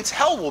bankrupt. It means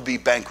hell will be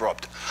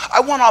bankrupt.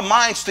 I want our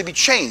minds to be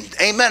changed.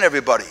 Amen,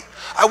 everybody.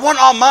 I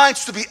want our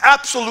minds to be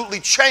absolutely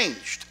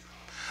changed.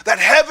 That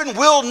heaven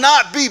will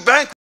not be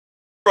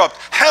bankrupt.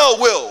 Hell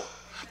will.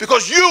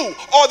 Because you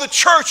are the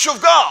church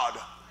of God.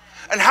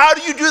 And how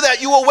do you do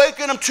that? You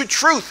awaken them to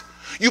truth.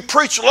 You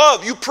preach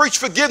love. You preach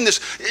forgiveness.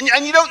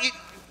 And you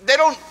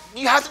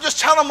have to just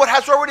tell them what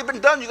has already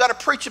been done. You got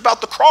to preach about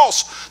the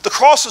cross. The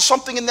cross is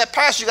something in their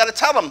past. You got to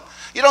tell them.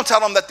 You don't tell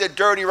them that they're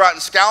dirty, rotten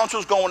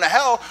scoundrels going to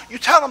hell. You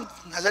tell them,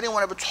 has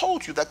anyone ever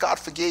told you that God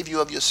forgave you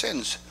of your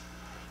sins?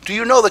 Do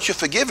you know that you're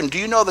forgiven? Do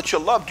you know that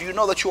you're loved? Do you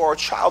know that you are a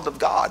child of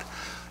God?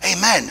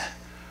 Amen.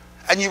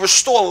 And you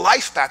restore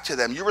life back to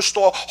them. You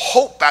restore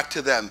hope back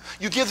to them.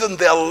 You give them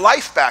their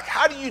life back.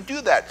 How do you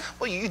do that?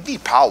 Well, you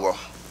need power.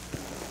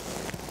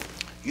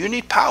 You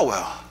need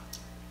power.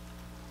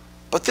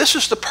 But this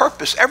is the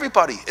purpose.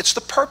 Everybody, it's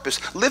the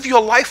purpose. Live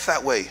your life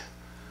that way.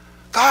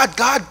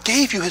 God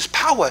gave you his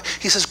power.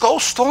 He says, go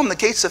storm the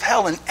gates of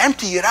hell and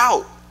empty it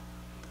out.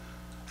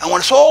 And when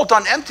it's all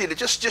done emptied,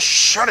 just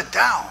shut it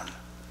down.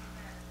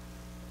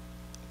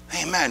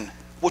 Amen.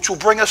 Which will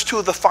bring us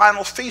to the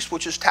final feast,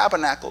 which is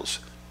tabernacles.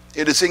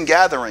 It is in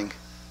gathering.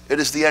 It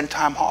is the end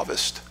time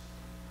harvest.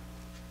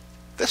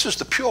 This is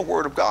the pure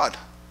word of God.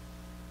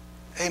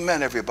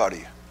 Amen,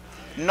 everybody.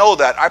 Know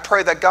that. I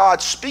pray that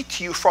God speak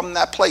to you from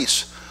that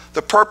place.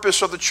 The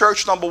purpose of the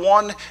church, number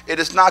one, it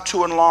is not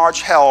to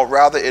enlarge hell.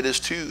 Rather, it is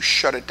to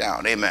shut it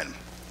down. Amen.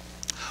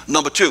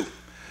 Number two,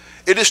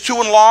 it is to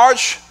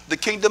enlarge the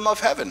kingdom of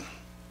heaven.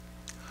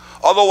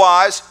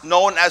 Otherwise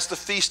known as the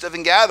Feast of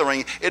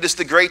Ingathering, it is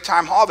the great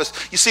time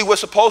harvest. You see, we're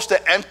supposed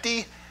to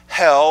empty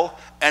hell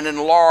and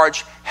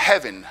enlarge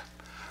heaven.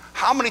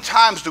 How many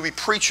times do we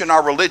preach in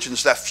our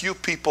religions that few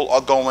people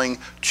are going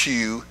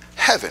to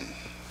heaven?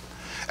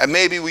 And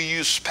maybe we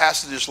use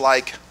passages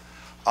like,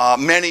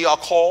 many are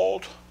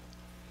called,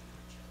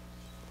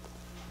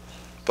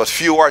 but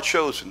few are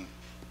chosen.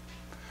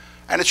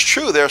 And it's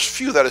true, there's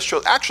few that is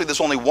chosen. Actually,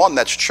 there's only one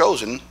that's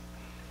chosen.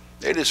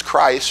 It is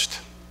Christ.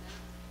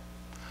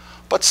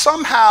 But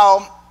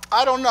somehow,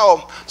 I don't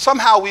know,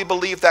 somehow we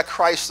believe that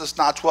Christ does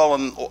not dwell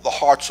in the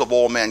hearts of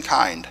all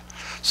mankind.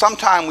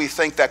 Sometimes we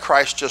think that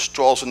Christ just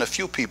dwells in a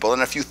few people.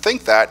 And if you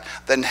think that,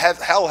 then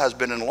hell has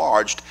been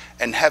enlarged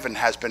and heaven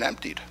has been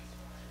emptied.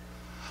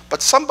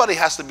 But somebody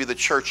has to be the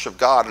church of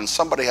God, and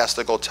somebody has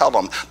to go tell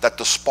them that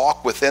the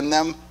spark within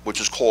them,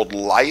 which is called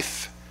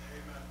life,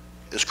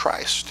 is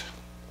Christ.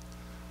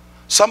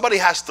 Somebody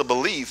has to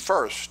believe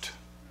first.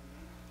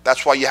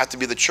 That's why you have to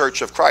be the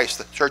church of Christ.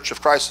 The church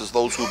of Christ is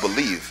those who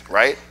believe,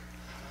 right?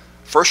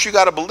 First you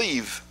got to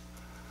believe,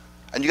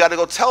 and you got to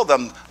go tell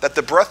them that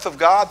the breath of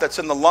God that's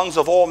in the lungs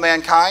of all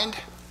mankind,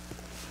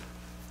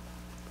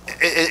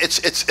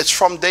 it's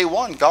from day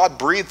one. God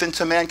breathed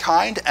into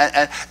mankind,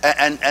 and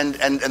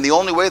the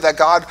only way that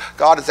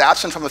God is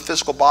absent from a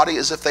physical body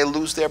is if they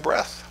lose their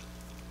breath.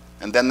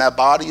 And then that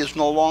body is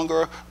no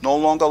longer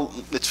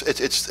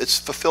it's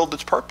fulfilled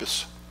its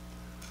purpose.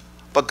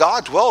 But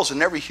God dwells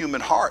in every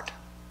human heart.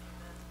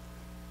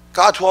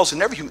 God dwells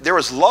in every human. There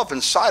is love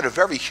inside of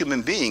every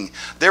human being.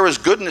 There is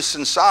goodness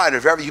inside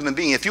of every human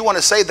being. If you want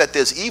to say that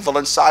there's evil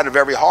inside of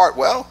every heart,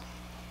 well,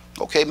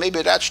 okay,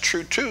 maybe that's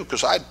true too.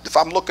 Because if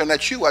I'm looking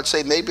at you, I'd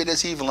say maybe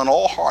there's evil in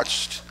all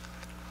hearts.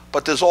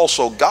 But there's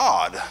also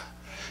God.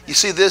 You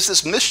see, there's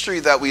this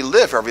mystery that we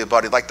live,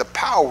 everybody. Like the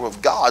power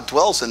of God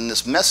dwells in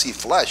this messy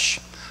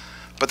flesh.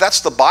 But that's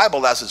the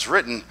Bible as it's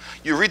written.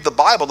 You read the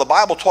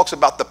Bible talks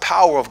about the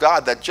power of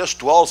God that just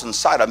dwells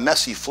inside a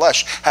messy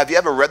flesh. Have you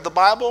ever read the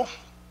Bible?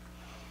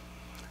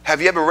 Have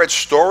you ever read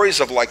stories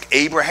of like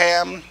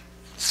Abraham,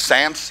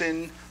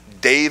 Samson,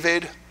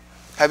 David?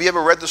 Have you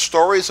ever read the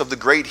stories of the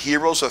great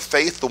heroes of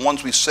faith, the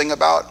ones we sing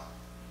about?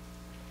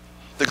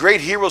 The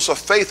great heroes of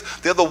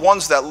faith, they're the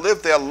ones that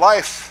lived their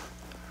life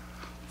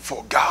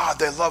for God.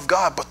 They love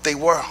God, but they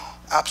were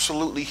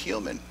absolutely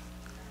human.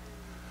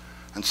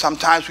 And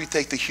sometimes we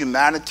take the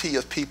humanity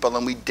of people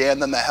and we damn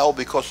them to hell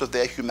because of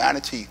their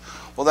humanity.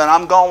 Well, then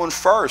I'm going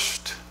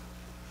first.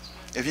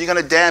 If you're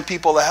going to damn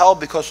people to hell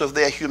because of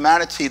their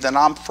humanity, then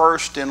I'm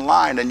first in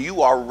line, and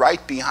you are right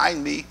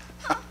behind me.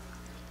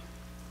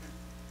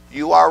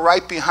 You are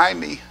right behind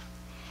me.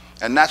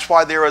 And that's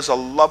why there is a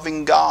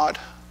loving God.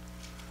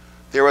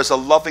 There is a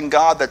loving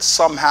God that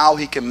somehow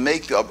he can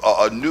make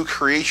a new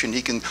creation.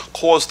 He can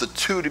cause the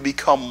two to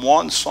become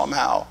one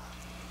somehow.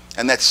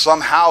 And that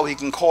somehow he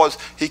can cause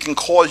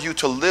you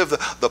to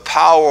live the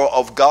power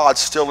of God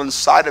still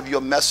inside of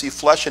your messy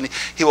flesh. And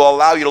he will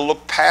allow you to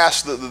look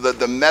past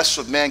the mess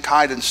of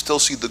mankind and still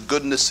see the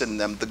goodness in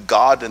them, the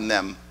God in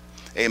them.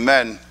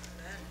 Amen.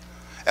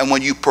 And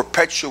when you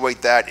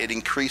perpetuate that, it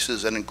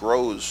increases and it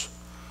grows.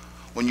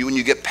 When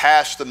you get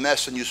past the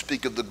mess and you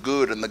speak of the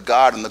good and the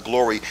God and the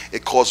glory,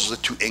 it causes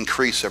it to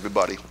increase,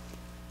 everybody.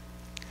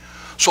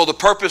 So the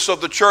purpose of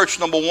the church,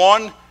 number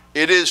one,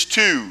 it is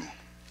to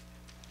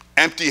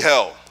empty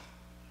hell.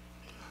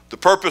 The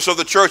purpose of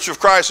the church of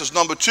Christ is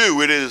number two.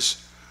 It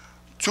is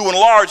to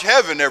enlarge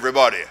heaven,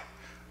 everybody.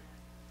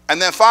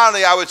 And then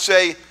finally, I would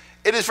say,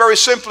 it is very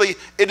simply,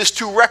 it is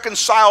to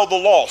reconcile the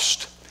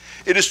lost.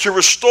 It is to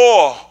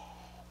restore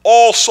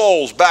all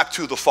souls back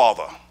to the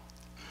Father.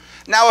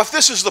 Now, if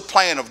this is the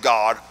plan of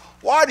God,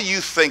 why do you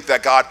think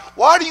that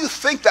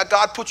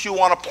God puts you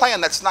on a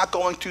plan that's not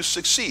going to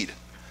succeed?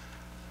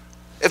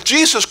 If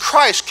Jesus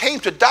Christ came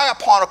to die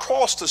upon a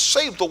cross to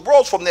save the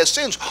world from their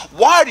sins,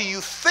 why do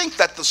you think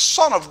that the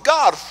Son of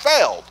God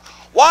failed?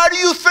 Why do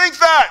you think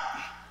that?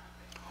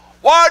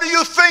 Why do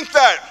you think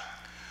that?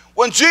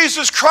 When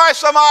Jesus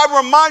Christ,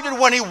 I'm reminded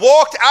when he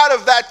walked out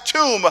of that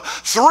tomb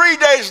 3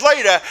 days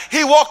later,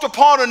 he walked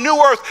upon a new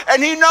earth,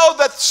 and he knew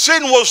that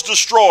sin was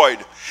destroyed.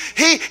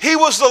 He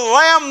was the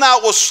lamb that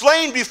was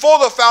slain before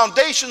the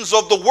foundations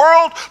of the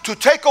world to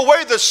take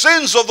away the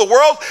sins of the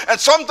world. And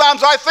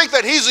sometimes I think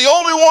that he's the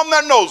only one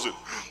that knows it.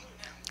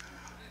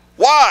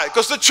 Why?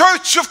 Because the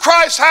church of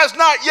Christ has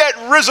not yet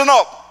risen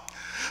up.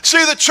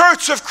 See, the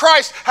church of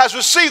Christ has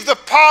received the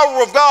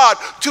power of God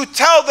to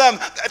tell them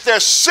that their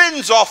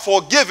sins are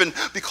forgiven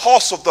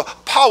because of the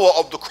power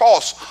of the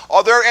cross.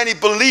 Are there any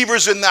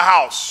believers in the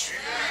house?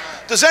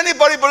 Does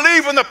anybody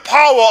believe in the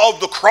power of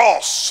the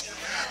cross?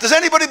 Does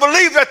anybody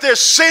believe that their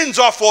sins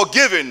are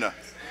forgiven?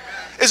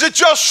 Is it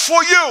just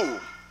for you?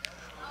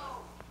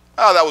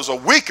 Oh, that was a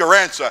weaker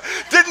answer.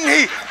 Didn't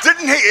he,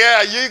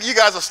 yeah, you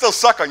guys are still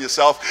stuck on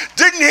yourself.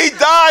 Didn't he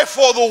die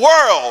for the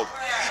world?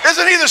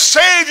 Isn't he the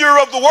Savior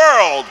of the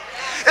world?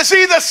 Is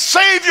he the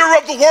Savior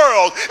of the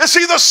world? Is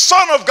he the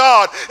Son of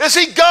God? Is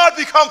he God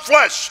become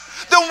flesh?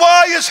 Then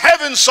why is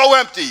heaven so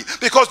empty?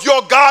 Because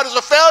your God is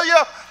a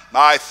failure?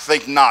 I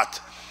think not.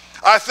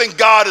 I think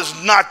God is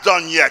not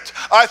done yet.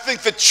 I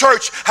think the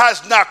church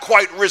has not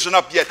quite risen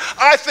up yet.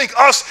 I think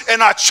us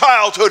in our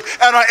childhood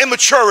and our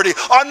immaturity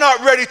are not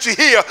ready to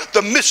hear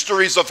the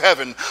mysteries of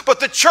heaven. But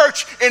the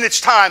church in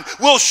its time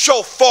will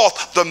show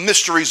forth the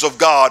mysteries of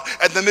God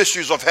and the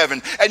mysteries of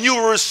heaven. And you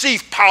will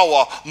receive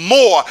power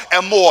more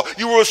and more.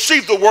 You will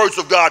receive the words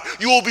of God.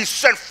 You will be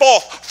sent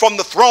forth from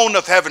the throne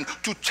of heaven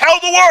to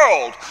tell the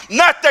world,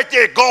 not that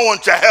they're going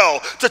to hell,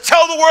 to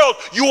tell the world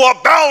you are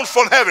bound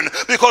from heaven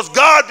because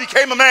God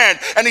became a man.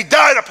 And he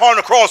died upon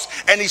the cross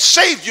and he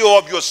saved you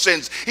of your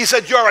sins. He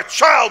said, you're a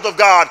child of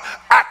God.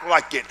 Act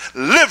like it.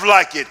 Live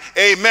like it.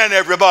 Amen,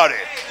 everybody.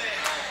 Amen.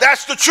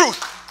 That's the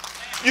truth.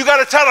 You got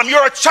to tell them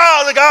you're a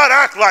child of God.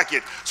 Act like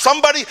it.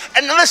 Somebody,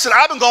 and listen,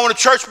 I've been going to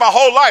church my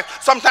whole life.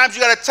 Sometimes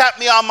you got to tap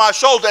me on my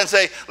shoulder and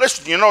say,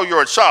 listen, you know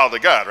you're a child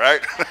of God,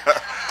 right?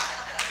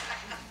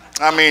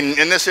 I mean,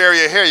 in this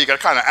area here, you got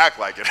to kind of act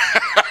like it.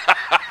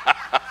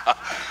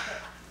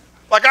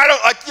 Like I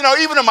don't, like, you know,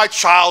 even in my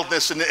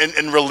childness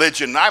in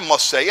religion, I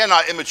must say, in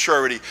our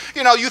immaturity,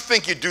 you know, you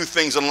think you do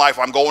things in life.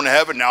 I'm going to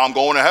heaven, now I'm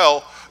going to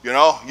hell. You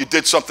know, you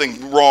did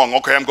something wrong.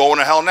 Okay, I'm going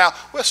to hell now.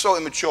 We're so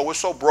immature, we're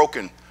so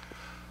broken.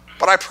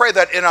 But I pray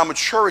that in our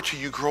maturity,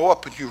 you grow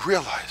up and you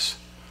realize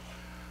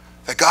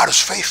that God is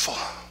faithful.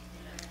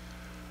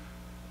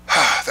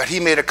 That he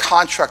made a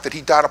contract, that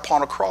he died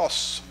upon a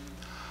cross.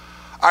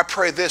 I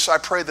pray this, I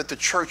pray that the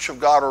church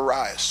of God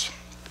arise.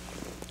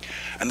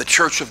 And the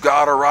church of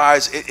God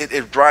arise,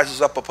 it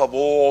rises up above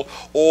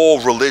all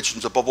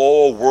religions, above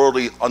all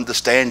worldly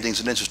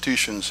understandings and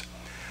institutions.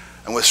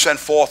 And we're sent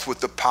forth with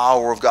the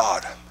power of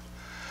God.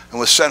 And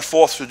we're sent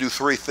forth to do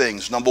three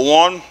things. Number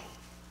one,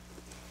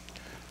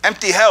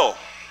 empty hell.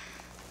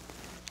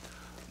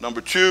 Number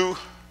two,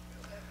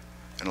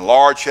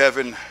 enlarge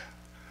heaven.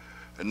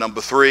 And number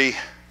three,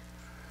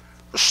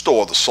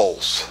 restore the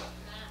souls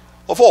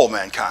of all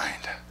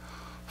mankind.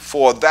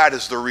 For that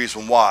is the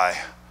reason why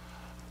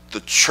the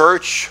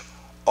church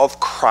of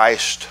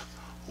Christ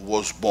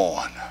was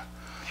born.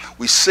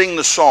 We sing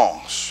the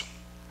songs.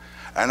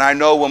 And I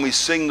know when we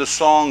sing the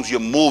songs, you're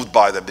moved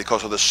by them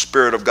because of the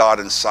Spirit of God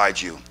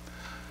inside you.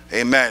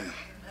 Amen.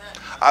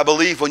 I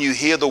believe when you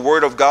hear the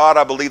word of God,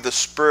 I believe the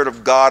Spirit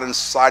of God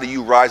inside of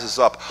you rises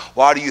up.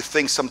 Why do you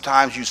think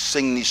sometimes you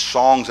sing these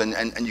songs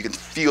and you can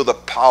feel the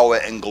power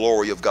and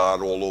glory of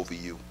God all over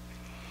you?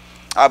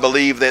 I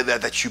believe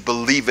that you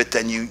believe it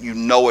and you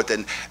know it,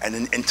 and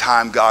in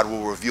time God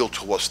will reveal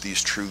to us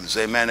these truths.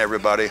 Amen,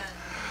 everybody.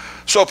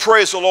 So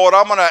praise the Lord.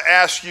 I'm going to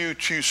ask you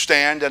to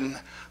stand, and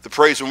the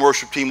praise and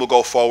worship team will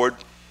go forward.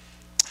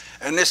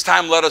 And this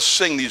time let us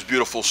sing these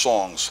beautiful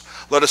songs.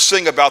 Let us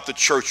sing about the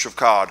church of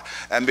God,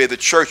 and may the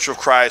church of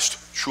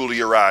Christ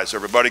truly arise.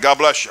 Everybody, God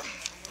bless you.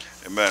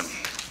 Amen.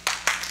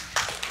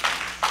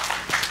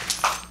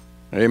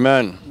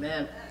 Amen.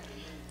 Amen.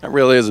 That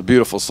really is a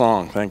beautiful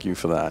song. Thank you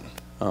for that.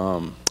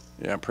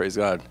 Yeah, praise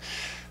God.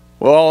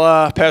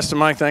 Well, Pastor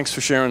Mike, thanks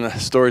for sharing the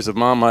stories of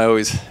Mom. I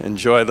always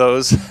enjoy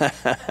those.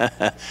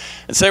 And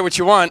say what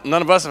you want.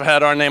 None of us have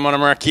had our name on a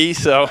marquee,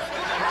 so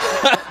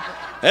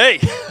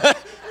hey,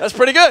 that's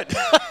pretty good.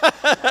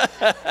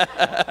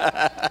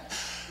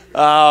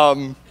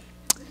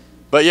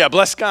 But yeah,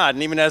 bless God.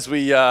 And even as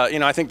we,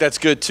 I think that's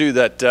good too,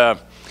 that,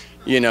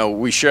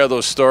 we share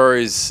those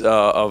stories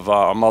of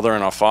our mother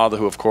and our father,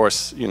 who, of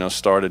course,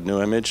 started New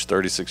Image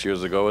 36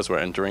 years ago as we're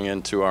entering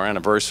into our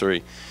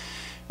anniversary.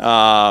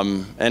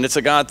 And it's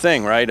a God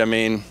thing, right? I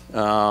mean,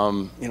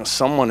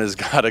 someone has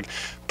got to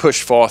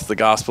push forth the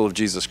gospel of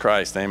Jesus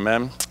Christ.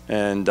 Amen.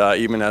 And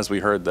even as we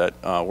heard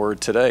that word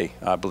today,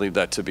 I believe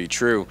that to be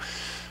true.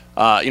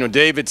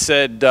 David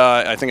said,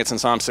 I think it's in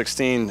Psalm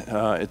 16,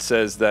 it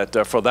says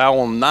that, for thou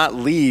wilt not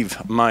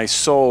leave my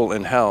soul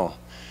in hell,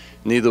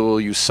 neither will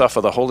you suffer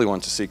the Holy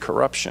One to see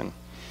corruption.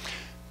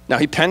 Now,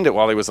 he penned it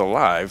while he was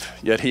alive,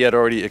 yet he had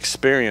already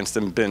experienced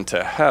and been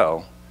to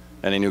hell,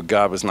 and he knew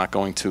God was not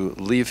going to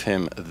leave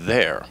him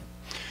there.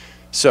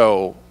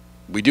 So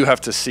we do have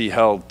to see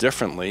hell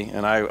differently,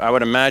 and I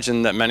would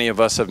imagine that many of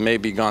us have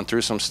maybe gone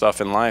through some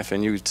stuff in life,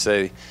 and you would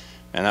say,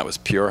 and that was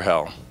pure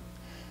hell.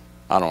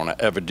 I don't want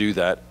to ever do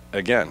that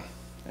again.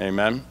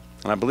 Amen?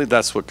 And I believe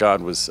that's what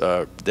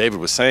David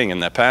was saying in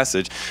that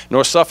passage.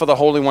 Nor suffer the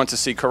Holy One to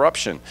see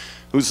corruption.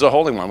 Who's the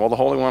Holy One? Well, the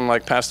Holy One,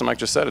 like Pastor Mike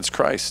just said, it's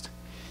Christ.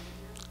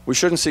 We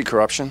shouldn't see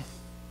corruption.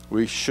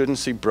 We shouldn't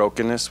see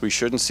brokenness. We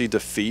shouldn't see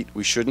defeat.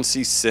 We shouldn't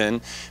see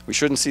sin. We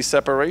shouldn't see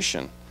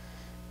separation.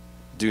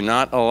 Do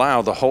not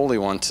allow the Holy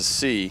One to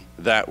see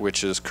that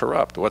which is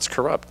corrupt. What's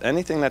corrupt?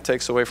 Anything that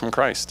takes away from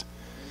Christ.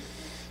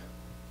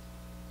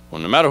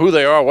 Well, no matter who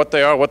they are, what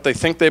they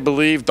think they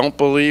believe, don't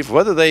believe,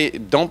 whether they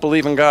don't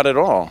believe in God at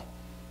all,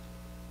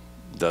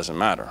 doesn't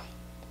matter.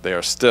 They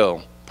are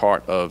still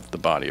part of the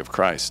body of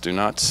Christ. Do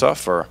not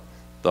suffer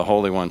the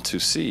Holy One to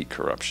see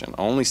corruption.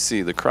 Only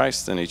see the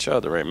Christ in each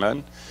other.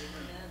 Amen?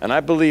 And I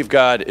believe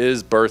God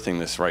is birthing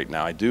this right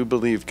now. I do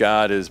believe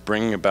God is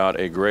bringing about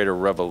a greater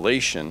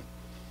revelation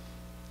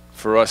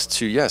for us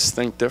to, yes,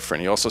 think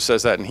different. He also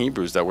says that in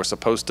Hebrews, that we're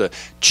supposed to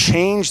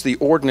change the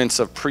ordinance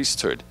of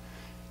priesthood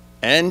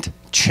and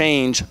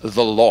change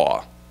the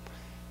law.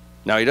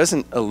 Now, he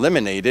doesn't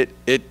eliminate it.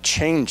 It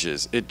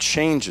changes. It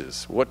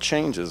changes. What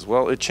changes?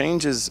 Well, it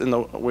changes in the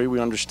way we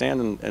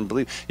understand and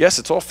believe. Yes,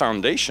 it's all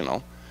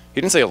foundational.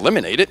 He didn't say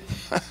eliminate it.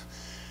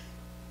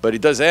 But he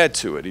does add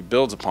to it. He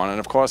builds upon it. And,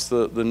 of course,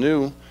 the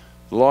new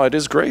law, it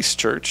is grace,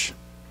 church.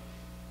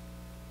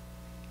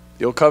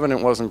 The old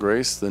covenant wasn't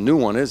grace. The new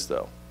one is,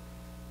 though.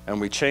 And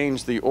we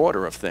changed the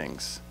order of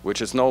things,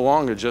 which is no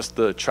longer just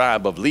the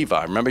tribe of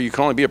Levi. Remember, you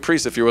can only be a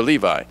priest if you're a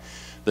Levi.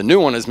 The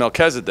new one is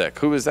Melchizedek.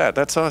 Who is that?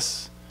 That's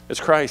us. It's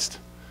Christ.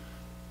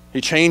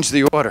 He changed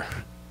the order.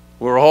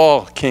 We're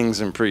all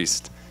kings and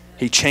priests.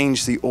 He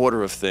changed the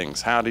order of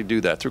things. How did he do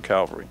that? Through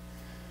Calvary.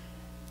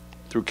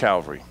 Through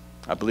Calvary.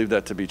 I believe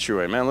that to be true.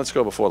 Amen. Let's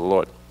go before the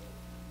Lord.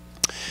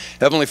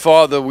 Heavenly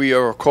Father, we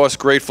are, of course,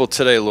 grateful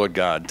today, Lord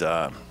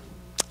God.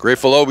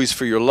 Grateful always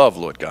for your love,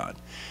 Lord God.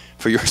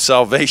 For your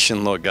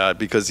salvation, Lord God,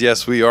 because,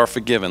 yes, we are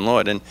forgiven,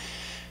 Lord. And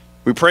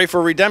we pray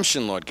for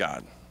redemption, Lord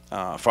God,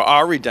 for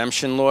our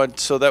redemption,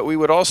 Lord, so that we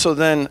would also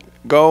then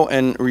go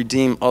and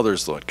redeem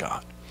others, Lord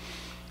God.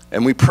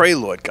 And we pray,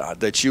 Lord God,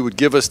 that you would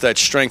give us that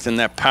strength and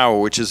that power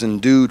which is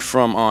endued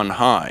from on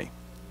high.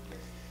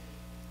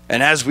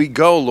 And as we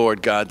go,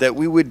 Lord God, that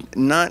we would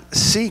not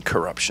see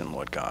corruption,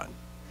 Lord God,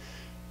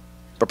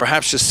 but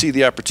perhaps just see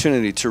the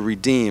opportunity to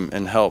redeem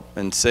and help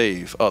and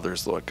save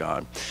others, Lord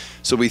God.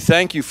 So we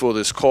thank you for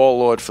this call,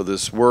 Lord, for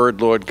this word,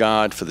 Lord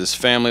God, for this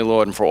family,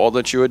 Lord, and for all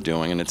that you are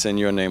doing. And it's in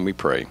your name we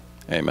pray.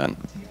 Amen.